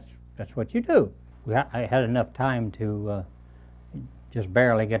 that's what you do. I had enough time to just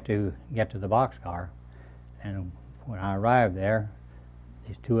barely get to the boxcar, and when I arrived there,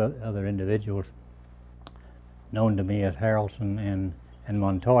 these two other individuals, known to me as Harrelson and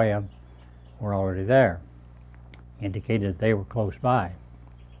Montoya, were already there, indicated they were close by,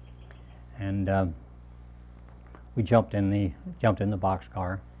 and we jumped in the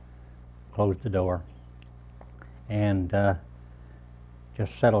boxcar, closed the door, and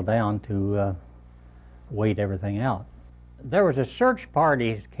just settled down to wait everything out. There was a search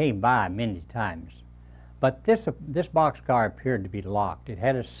party that came by many times, but this boxcar appeared to be locked. It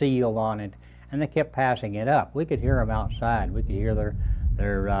had a seal on it, and they kept passing it up. We could hear them outside. We could hear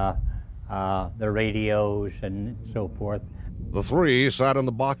their radios and so forth. The three sat in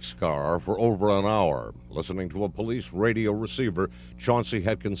the boxcar for over an hour, listening to a police radio receiver Chauncey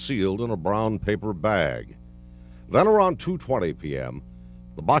had concealed in a brown paper bag. Then around 2:20 p.m.,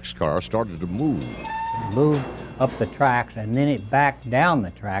 the boxcar started to move. It moved up the tracks, and then it backed down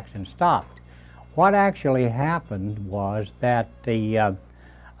the tracks and stopped. What actually happened was that the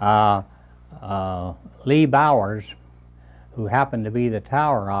Lee Bowers, who happened to be the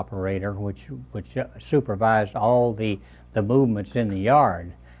tower operator, which supervised all the movements in the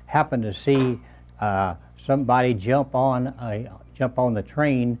yard, happened to see somebody jump on the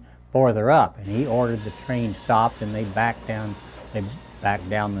train farther up, and he ordered the train stopped, and they backed down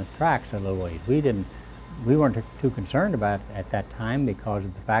the tracks a little ways. We weren't too concerned about it at that time because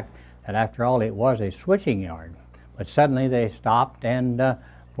of the fact that, after all, it was a switching yard. But suddenly they stopped, and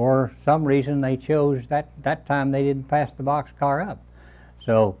for some reason they chose that time they didn't pass the boxcar up.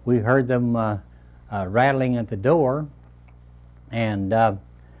 So we heard them rattling at the door, and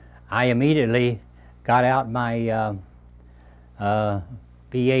I immediately got out my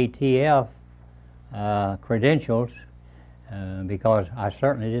BATF credentials because I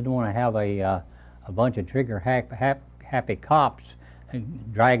certainly didn't want to have a bunch of trigger-happy cops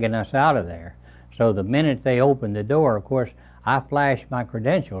dragging us out of there. So the minute they opened the door, of course, I flashed my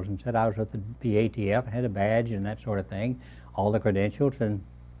credentials and said I was with the BATF, had a badge and that sort of thing, all the credentials. And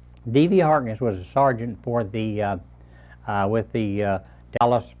D.V. Harkness was a sergeant for the with the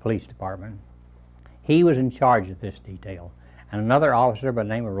Dallas Police Department. He was in charge of this detail, and another officer by the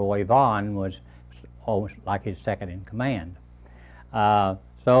name of Roy Vaughn was almost like his second in command.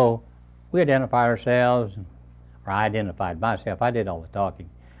 So we identified ourselves, or I identified myself. I did all the talking.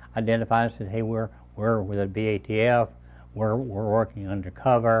 I identified and said, "Hey, we're with the BATF. We're working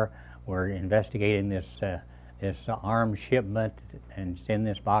undercover. We're investigating this arms shipment, and it's in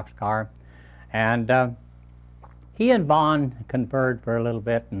this boxcar." And he and Vaughn conferred for a little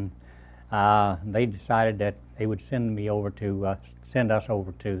bit, and they decided that they would send us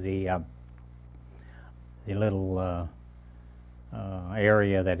over to the little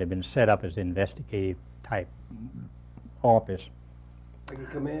area that had been set up as investigative type office. Like a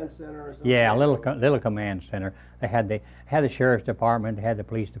command center or something? Yeah, a little command center. They had the sheriff's department, they had the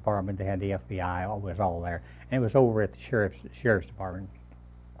police department, they had the FBI. It was all there, and it was over at the sheriff's department.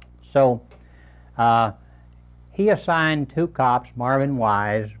 So he assigned two cops, Marvin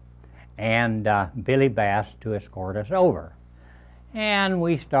Wise and Billy Bass, to escort us over. And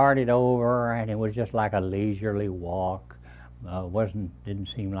we started over, and it was just like a leisurely walk. Didn't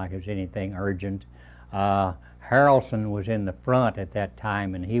seem like it was anything urgent. Harrelson was in the front at that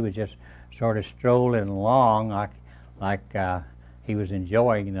time, and he was just sort of strolling along like he was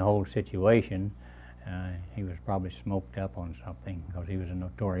enjoying the whole situation. He was probably smoked up on something because he was a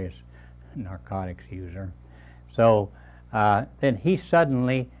notorious narcotics user. So then he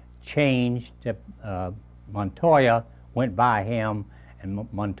suddenly changed to Montoya, went by him, and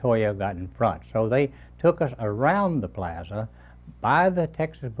Montoya got in front. So they took us around the plaza by the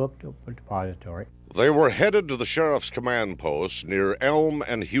Texas Book Depository. They were headed to the sheriff's command post near Elm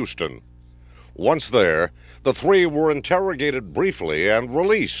and Houston. Once there, the three were interrogated briefly and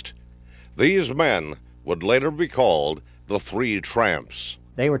released. These men would later be called the Three Tramps.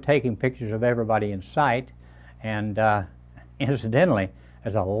 They were taking pictures of everybody in sight, and incidentally,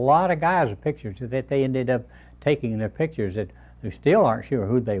 there's a lot of guys with pictures that they ended up taking their pictures that we still aren't sure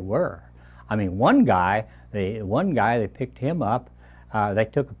who they were. I mean, one guy, they picked him up. They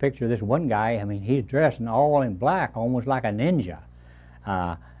took a picture of this one guy. I mean, he's dressed in all in black, almost like a ninja,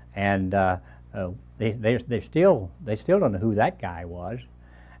 and they still don't know who that guy was.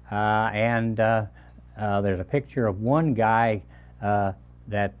 And there's a picture of one guy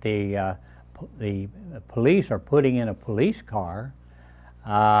that the police are putting in a police car,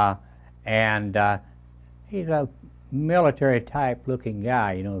 and he's a military type looking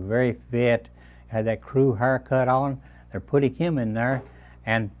guy, you know, very fit, had that crew haircut on. They're putting him in there,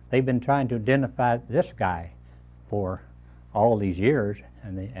 and they've been trying to identify this guy for all these years,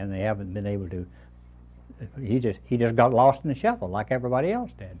 and they haven't been able to. He just got lost in the shuffle like everybody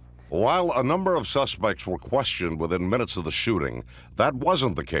else did. While a number of suspects were questioned within minutes of the shooting, that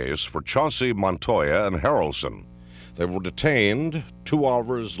wasn't the case for Chauncey, Montoya, and Harrelson. They were detained 2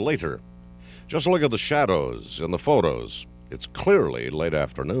 hours later. Just look at the shadows in the photos. It's clearly late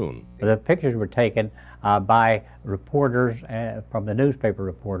afternoon. The pictures were taken by reporters, from the newspaper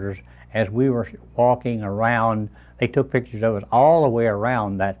reporters, as we were walking around. They took pictures of us all the way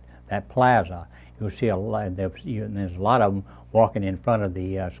around that plaza. You'll see there's a lot of them walking in front of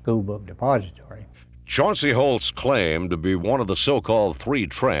the school book depository. Chauncey Holt's claim to be one of the so-called 3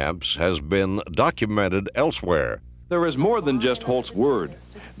 tramps has been documented elsewhere. There is more than just Holt's word.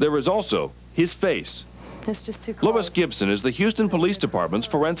 There is also his face. It's just too close. Lois Gibson is the Houston Police Department's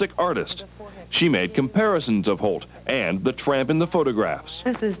forensic artist. She made comparisons of Holt and the tramp in the photographs.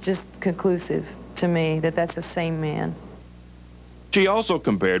 This is just conclusive to me that that's the same man. She also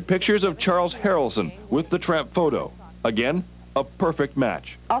compared pictures of Charles Harrelson with the tramp photo. Again, a perfect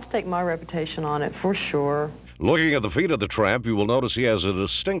match. I'll stake my reputation on it for sure. Looking at the feet of the tramp, you will notice he has a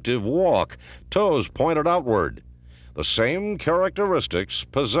distinctive walk, toes pointed outward. The same characteristics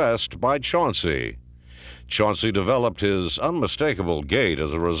possessed by Chauncey. Chauncey developed his unmistakable gait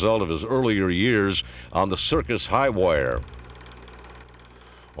as a result of his earlier years on the circus high wire.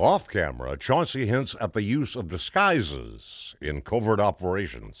 Off camera, Chauncey hints at the use of disguises in covert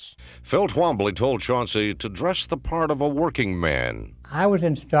operations. Phil Twombly told Chauncey to dress the part of a working man. I was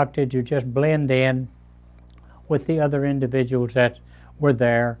instructed to just blend in with the other individuals that were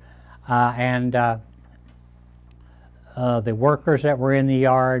there, and the workers that were in the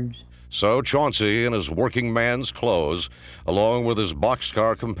yards. So Chauncey, in his working man's clothes, along with his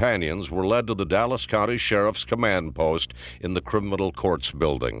boxcar companions, were led to the Dallas County Sheriff's Command Post in the Criminal Courts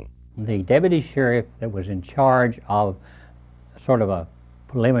Building. The deputy sheriff that was in charge of sort of a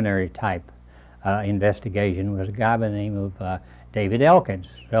preliminary type investigation was a guy by the name of David Elkins.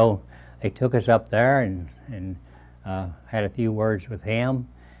 So they took us up there and had a few words with him,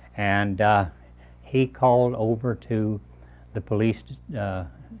 and he called over to the police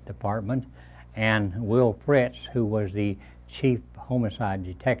department, and Will Fritz, who was the chief homicide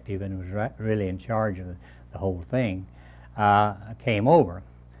detective and was really in charge of the whole thing, came over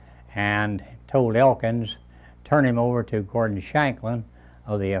and told Elkins, turn him over to Gordon Shanklin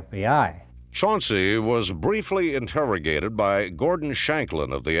of the FBI. Chauncey was briefly interrogated by Gordon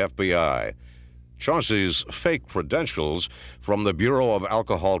Shanklin of the FBI. Chauncey's fake credentials from the Bureau of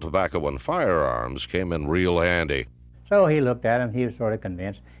Alcohol, Tobacco, and Firearms came in real handy. So he looked at him, he was sort of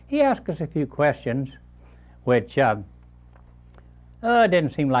convinced. He asked us a few questions, which didn't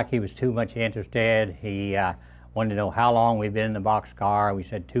seem like he was too much interested. He wanted to know how long we'd been in the boxcar. We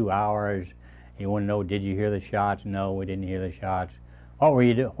said 2 hours. He wanted to know, did you hear the shots? No, we didn't hear the shots. What were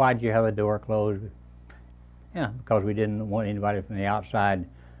you doing? Why did you have the door closed? Yeah, because we didn't want anybody from the outside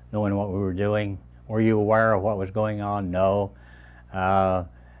knowing what we were doing. Were you aware of what was going on? No.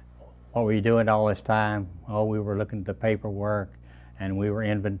 What were you doing all this time? Oh, we were looking at the paperwork, and we were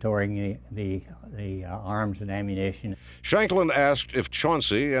inventorying the arms and ammunition. Shanklin asked if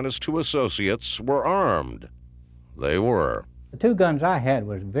Chauncey and his 2 associates were armed. They were. The 2 guns I had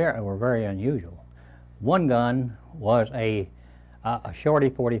were very unusual. One gun was a shorty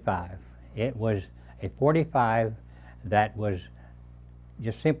 45. It was a 45 that was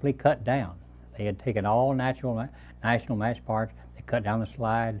just simply cut down. They had taken all national match parts. They cut down the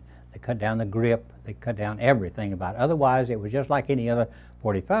slide. They cut down the grip, they cut down everything about it. Otherwise, it was just like any other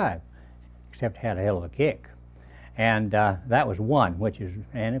 45, except it had a hell of a kick. And that was one,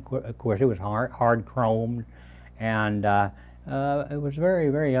 and of course it was hard chromed, and it was very,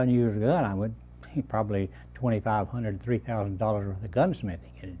 very unusual gun. Probably $2,500 to $3,000 worth of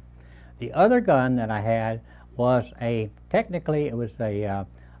gunsmithing in it. The other gun that I had was technically it was a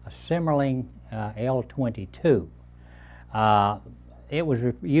Simmerling L22. It was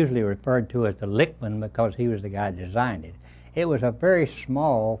usually referred to as the Lickman because he was the guy that designed it. It was a very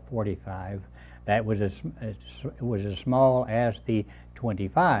small 45 that was as small as the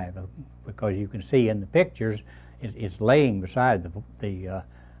 25, because you can see in the pictures it's laying beside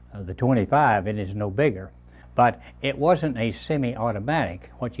the 25 and it's no bigger. But it wasn't a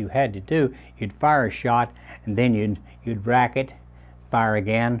semi-automatic. What you had to do, you'd fire a shot and then you'd rack it, fire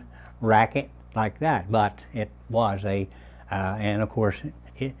again, rack it like that. But it was and of course,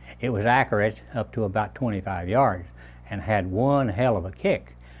 it was accurate up to about 25 yards and had one hell of a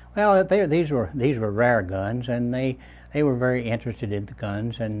kick. Well, these were rare guns, and they were very interested in the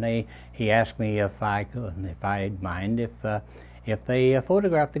guns, and he asked me if I'd mind if they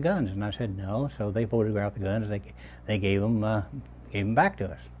photographed the guns, and I said no. So they photographed the guns. They gave them back to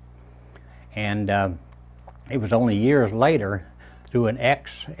us, and it was only years later, through an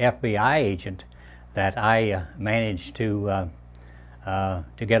ex-FBI agent, that I managed to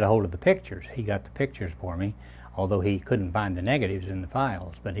get a hold of the pictures. He got the pictures for me, although he couldn't find the negatives in the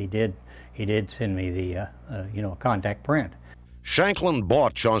files, but he did send me the contact print. Shanklin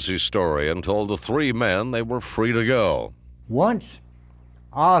bought Chauncey's story and told the three men they were free to go. Once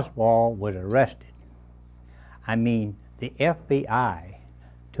Oswald was arrested, I mean, the FBI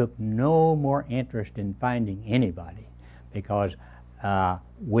took no more interest in finding anybody, because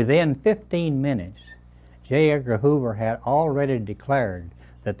within 15 minutes, J. Edgar Hoover had already declared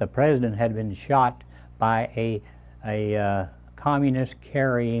that the president had been shot by a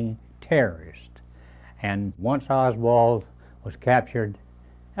communist-carrying terrorist. And once Oswald was captured,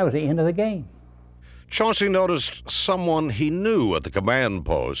 that was the end of the game. Chauncey noticed someone he knew at the command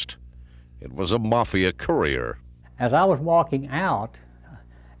post. It was a mafia courier. As I was walking out,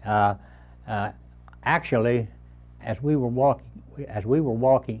 actually, as we were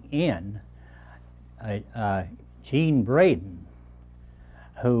walking in, Gene Braden,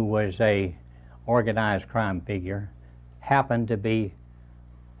 who was a organized crime figure, happened to be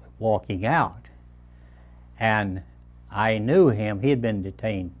walking out, and I knew him. He had been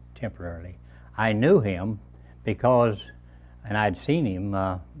detained temporarily. I knew him because, and I'd seen him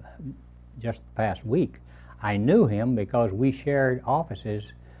just the past week. I knew him because we shared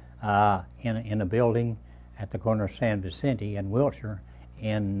offices in a building at the corner of San Vicente and Wilshire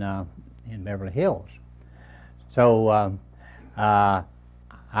in Beverly Hills. So I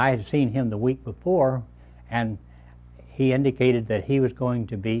had seen him the week before, and he indicated that he was going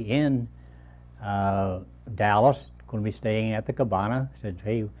to be in Dallas, going to be staying at the Cabana. Said,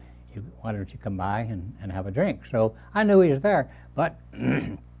 hey, why don't you come by and have a drink? So I knew he was there, but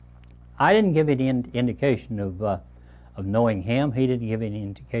I didn't give any indication of knowing him. He didn't give any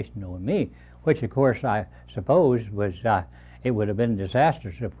indication of knowing me, which of course I suppose was, it would have been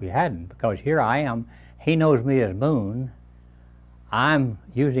disastrous if we hadn't, because here I am, he knows me as Moon. I'm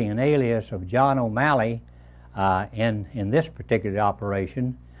using an alias of John O'Malley in this particular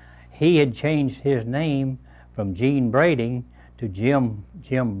operation. He had changed his name from Gene Braden to Jim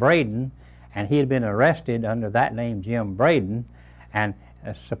Braden, and he had been arrested under that name, Jim Braden. And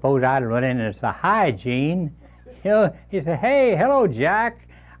suppose I'd run in and say, "Hi, Gene." You know, he said, "Hey, hello, Jack."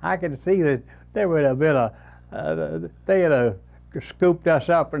 I could see that there would have been they had scooped us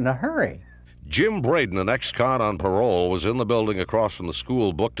up in a hurry. Jim Braden, an ex-con on parole, was in the building across from the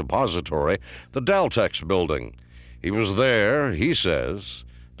school book depository, the Daltex building. He was there, he says,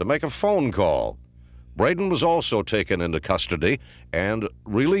 to make a phone call. Braden was also taken into custody and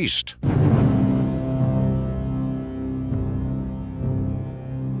released.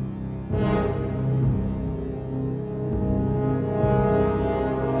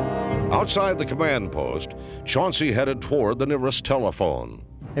 Outside the command post, Chauncey headed toward the nearest telephone.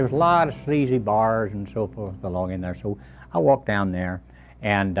 There was a lot of sleazy bars and so forth along in there, so I walked down there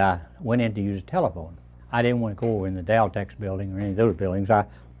and went in to use a telephone. I didn't want to go over in the Daltex building or any of those buildings. I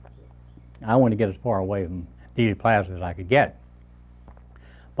wanted to get as far away from Dealey Plaza as I could get.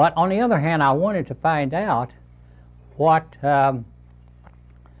 But on the other hand, I wanted to find out what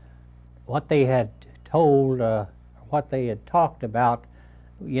they had told, what they had talked about,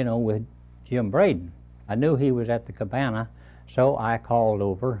 you know, with Jim Braden. I knew he was at the Cabana, so I called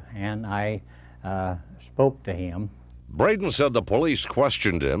over and I spoke to him. Braden said the police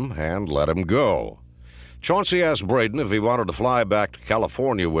questioned him and let him go. Chauncey asked Braden if he wanted to fly back to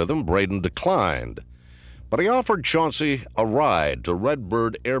California with him. Braden declined, but he offered Chauncey a ride to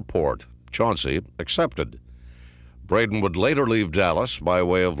Redbird Airport. Chauncey accepted. Braden would later leave Dallas by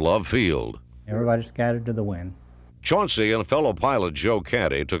way of Love Field. Everybody scattered to the wind. Chauncey and fellow pilot Joe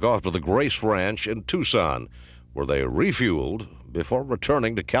Canty took off to the Grace Ranch in Tucson, where they refueled before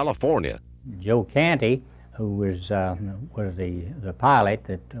returning to California. Joe Canty, who was the pilot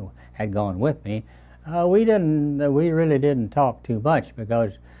that had gone with me, we really didn't talk too much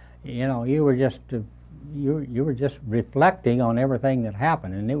because, you know, you were just reflecting on everything that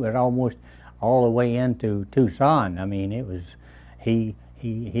happened, and it was almost all the way into Tucson. I mean, it was he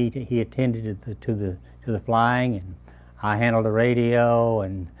attended to the flying, and I handled the radio,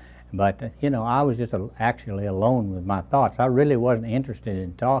 but you know, I was just actually alone with my thoughts. I really wasn't interested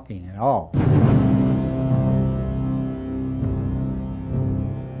in talking at all.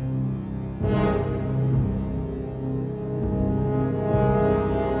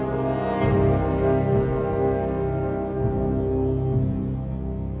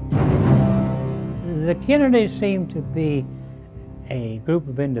 The Kennedys seem to be a group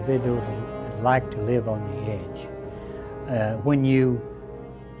of individuals that like to live on the edge. When you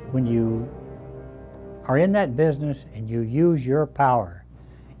are in that business and you use your power,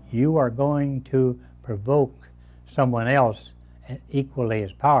 you are going to provoke someone else equally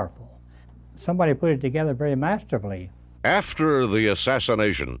as powerful. Somebody put it together very masterfully. After the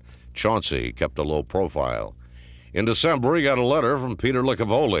assassination, Chauncey kept a low profile. In December, he got a letter from Peter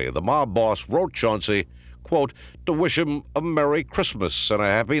Licavoli. The mob boss wrote Chauncey, quote, to wish him a Merry Christmas and a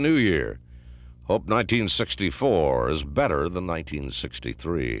Happy New Year. Hope 1964 is better than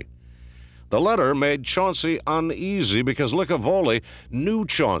 1963. The letter made Chauncey uneasy because Licavoli knew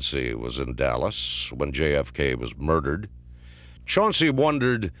Chauncey was in Dallas when JFK was murdered. Chauncey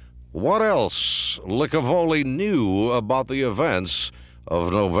wondered what else Licavoli knew about the events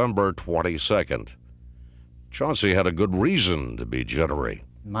of November 22nd. Chauncey had a good reason to be jittery.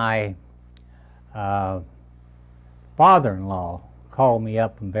 My father-in-law called me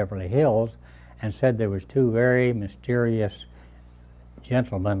up from Beverly Hills and said there was two very mysterious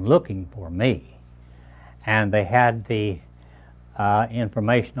gentlemen looking for me. And they had the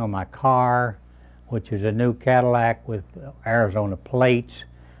information on my car, which is a new Cadillac with Arizona plates,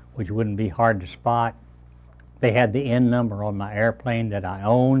 which wouldn't be hard to spot. They had the N number on my airplane that I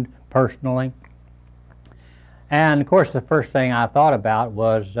owned personally. And of course, the first thing I thought about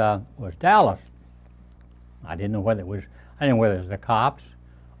was Dallas. I didn't know whether it was the cops,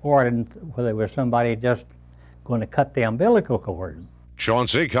 or whether it was somebody just going to cut the umbilical cord.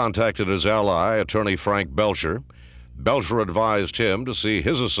 Chauncey contacted his ally, attorney Frank Belcher. Belcher advised him to see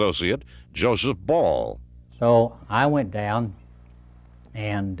his associate, Joseph Ball. So I went down,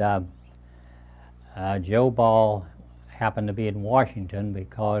 and Joe Ball happened to be in Washington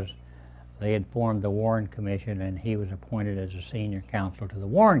because they had formed the Warren Commission, and he was appointed as a senior counsel to the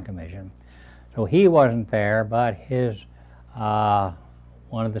Warren Commission. So he wasn't there, but his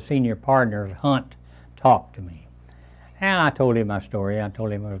one of the senior partners, Hunt, talked to me. And I told him my story. I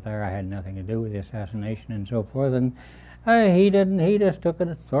told him I was there. I had nothing to do with the assassination and so forth. And he just took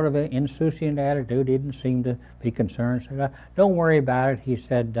a sort of an insouciant attitude. He didn't seem to be concerned. Said, don't worry about it. He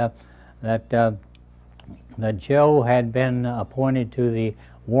said that Joe had been appointed to the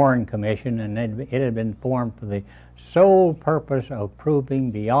Warren Commission, and it had been formed for the sole purpose of proving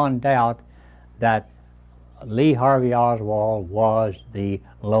beyond doubt that Lee Harvey Oswald was the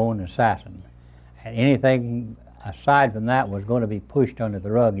lone assassin. And anything aside from that was going to be pushed under the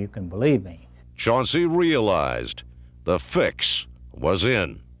rug, you can believe me. Chauncey realized the fix was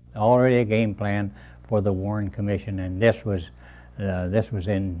in. Already a game plan for the Warren Commission, and this was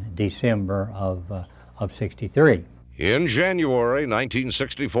in December of '63. In January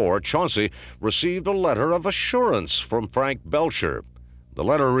 1964, Chauncey received a letter of assurance from Frank Belcher. The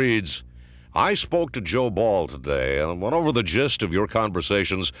letter reads, I spoke to Joe Ball today and went over the gist of your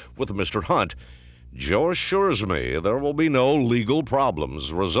conversations with Mr. Hunt. Joe assures me there will be no legal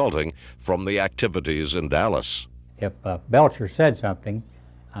problems resulting from the activities in Dallas. If Belcher said something,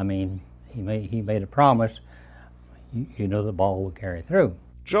 I mean, he made a promise, you know the Ball would carry through.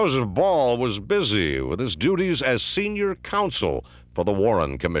 Joseph Ball was busy with his duties as senior counsel for the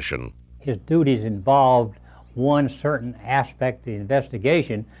Warren Commission. His duties involved one certain aspect of the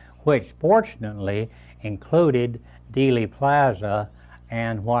investigation, which fortunately included Dealey Plaza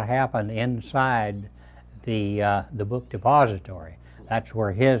and what happened inside the book depository. That's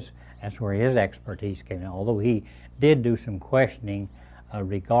where his expertise came in. Although he did do some questioning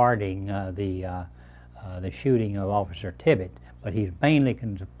regarding the shooting of Officer Tibbet, but he's mainly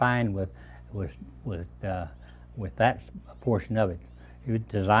confined with that portion of it. He was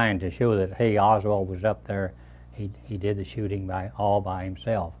designed to show that, hey, Oswald was up there. He did the shooting all by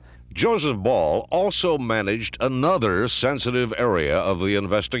himself. Joseph Ball also managed another sensitive area of the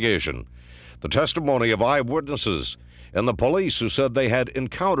investigation, the testimony of eyewitnesses and the police who said they had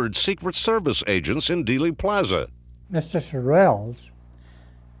encountered Secret Service agents in Dealey Plaza. Mr. Sorrells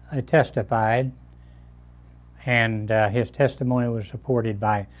testified, and his testimony was supported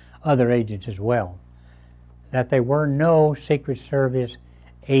by other agents as well, that there were no Secret Service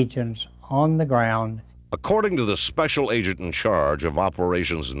agents on the ground. According to the special agent in charge of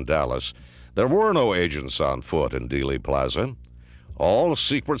operations in Dallas, there were no agents on foot in Dealey Plaza. All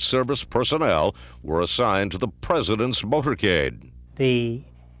Secret Service personnel were assigned to the president's motorcade. The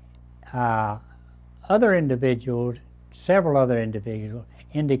other individuals, several other individuals,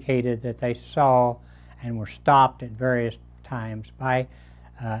 indicated that they saw and were stopped at various times by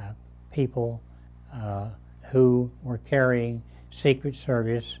people who were carrying Secret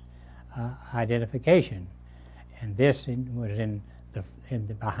Service identification, and this was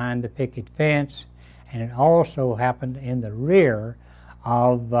behind the picket fence, and it also happened in the rear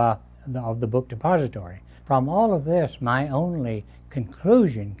of the book depository. From all of this, my only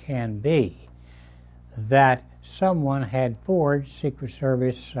conclusion can be that someone had forged Secret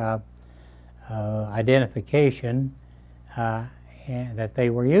Service identification that they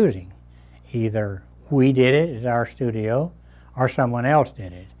were using. Either we did it at our studio or someone else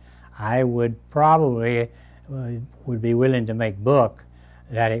did it. I would probably would be willing to make book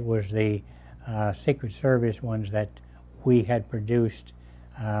that it was the Secret Service ones that we had produced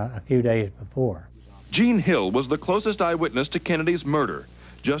a few days before. Jean Hill was the closest eyewitness to Kennedy's murder,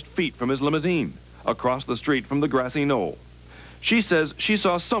 just feet from his limousine, across the street from the grassy knoll. She says she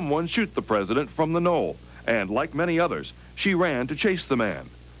saw someone shoot the president from the knoll, and like many others, she ran to chase the man.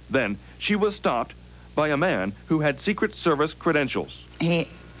 Then she was stopped by a man who had Secret Service credentials. He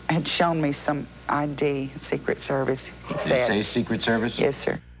had shown me some ID, Secret Service. He Did said, you say Secret Service? Yes,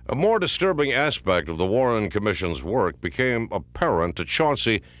 sir. A more disturbing aspect of the Warren Commission's work became apparent to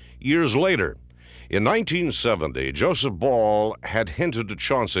Chauncey years later. In 1970, Joseph Ball had hinted to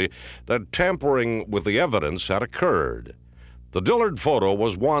Chauncey that tampering with the evidence had occurred. The Dillard photo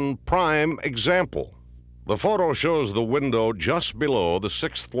was one prime example. The photo shows the window just below the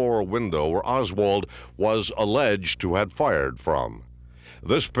 6th floor window where Oswald was alleged to have fired from.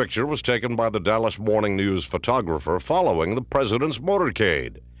 This picture was taken by the Dallas Morning News photographer following the president's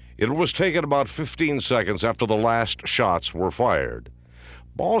motorcade. It was taken about 15 seconds after the last shots were fired.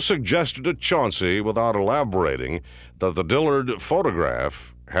 Ball suggested to Chauncey, without elaborating, that the Dillard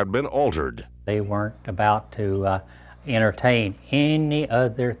photograph had been altered. They weren't about to entertain any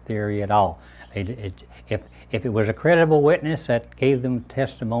other theory at all. If it was a credible witness that gave them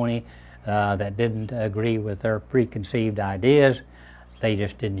testimony that didn't agree with their preconceived ideas, they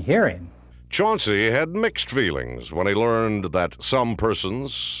just didn't hear him. Chauncey had mixed feelings when he learned that some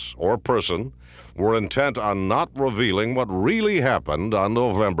persons or person were intent on not revealing what really happened on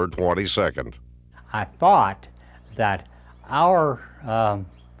November 22nd. I thought that our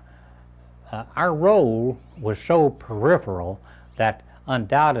role was so peripheral that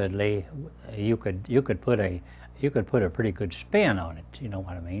undoubtedly you could put a pretty good spin on it. You know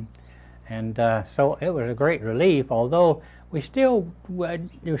what I mean? And so it was a great relief, although we still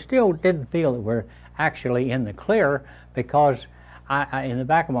didn't feel that we're actually in the clear, because in the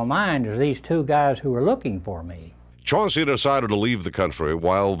back of my mind there's these two guys who were looking for me. Chauncey decided to leave the country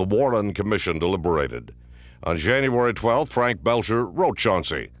while the Warren Commission deliberated. On January 12th, Frank Belcher wrote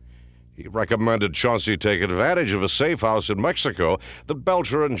Chauncey. He recommended Chauncey take advantage of a safe house in Mexico that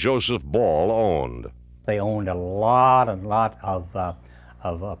Belcher and Joseph Ball owned. They owned a lot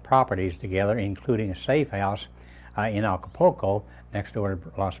of properties together, including a safe house in Acapulco, next door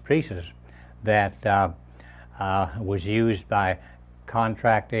to Las Prisas, that was used by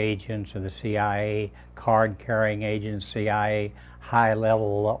contract agents of the CIA, card-carrying agents, CIA,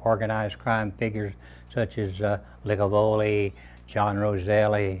 high-level organized crime figures such as Licavoli, John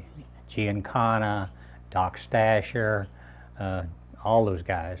Roselli, Giancana, Doc Stasher, all those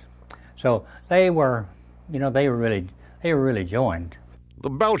guys. So they were, they were really joined. The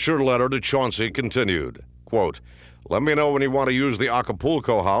Belcher letter to Chauncey continued, quote, "Let me know when you want to use the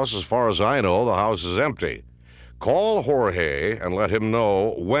Acapulco house. As far as I know, the house is empty. Call Jorge and let him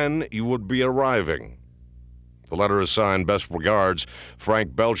know when you would be arriving." The letter is signed, "Best regards,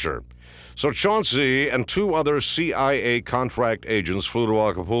 Frank Belcher." So Chauncey and two other CIA contract agents flew to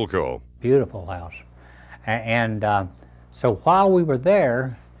Acapulco. Beautiful house. And so while we were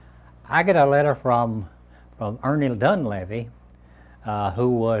there, I got a letter from Ernie Dunleavy, who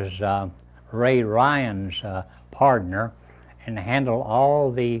was Ray Ryan's partner and handled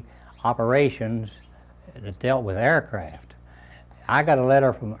all the operations that dealt with aircraft. I got a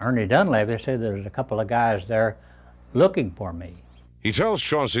letter from Ernie Dunleavy that said there's a couple of guys there looking for me. He tells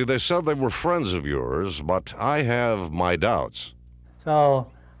Chauncey, "They said they were friends of yours, but I have my doubts."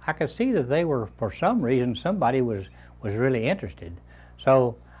 So I could see that they were, for some reason, somebody was really interested.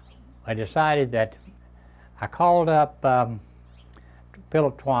 So I decided that I called up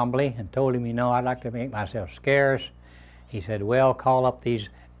Philip Twombly and told him, I'd like to make myself scarce. He said, well, call up these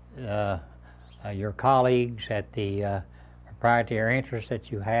your colleagues at the proprietary interest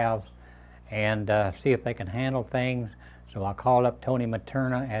that you have and see if they can handle things. So I called up Tony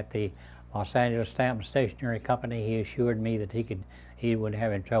Materna at the Los Angeles Stamp and Stationery Company. He assured me that he wouldn't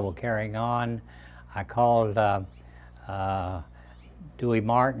have any trouble carrying on. I called Dewey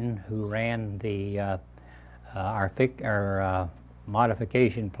Martin, who ran the our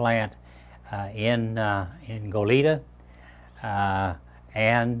modification plant in Goleta,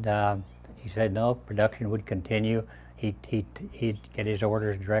 and he said no, production would continue. He'd get his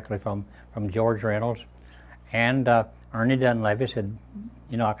orders directly from George Reynolds. And Ernie Dunleavy said,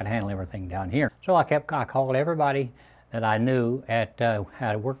 you know, I can handle everything down here. So I called everybody that I knew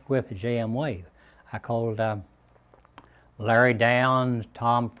had worked with at JM Wave. I called Larry Downs,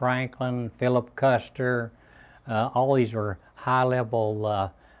 Tom Franklin, Philip Custer. All these were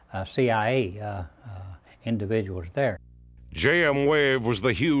high-level CIA individuals there. JM Wave was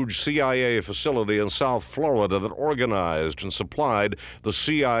the huge CIA facility in South Florida that organized and supplied the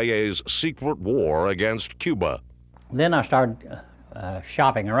CIA's secret war against Cuba. Then I started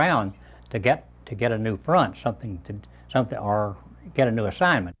shopping around to get a new front, something or get a new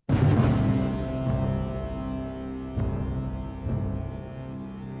assignment.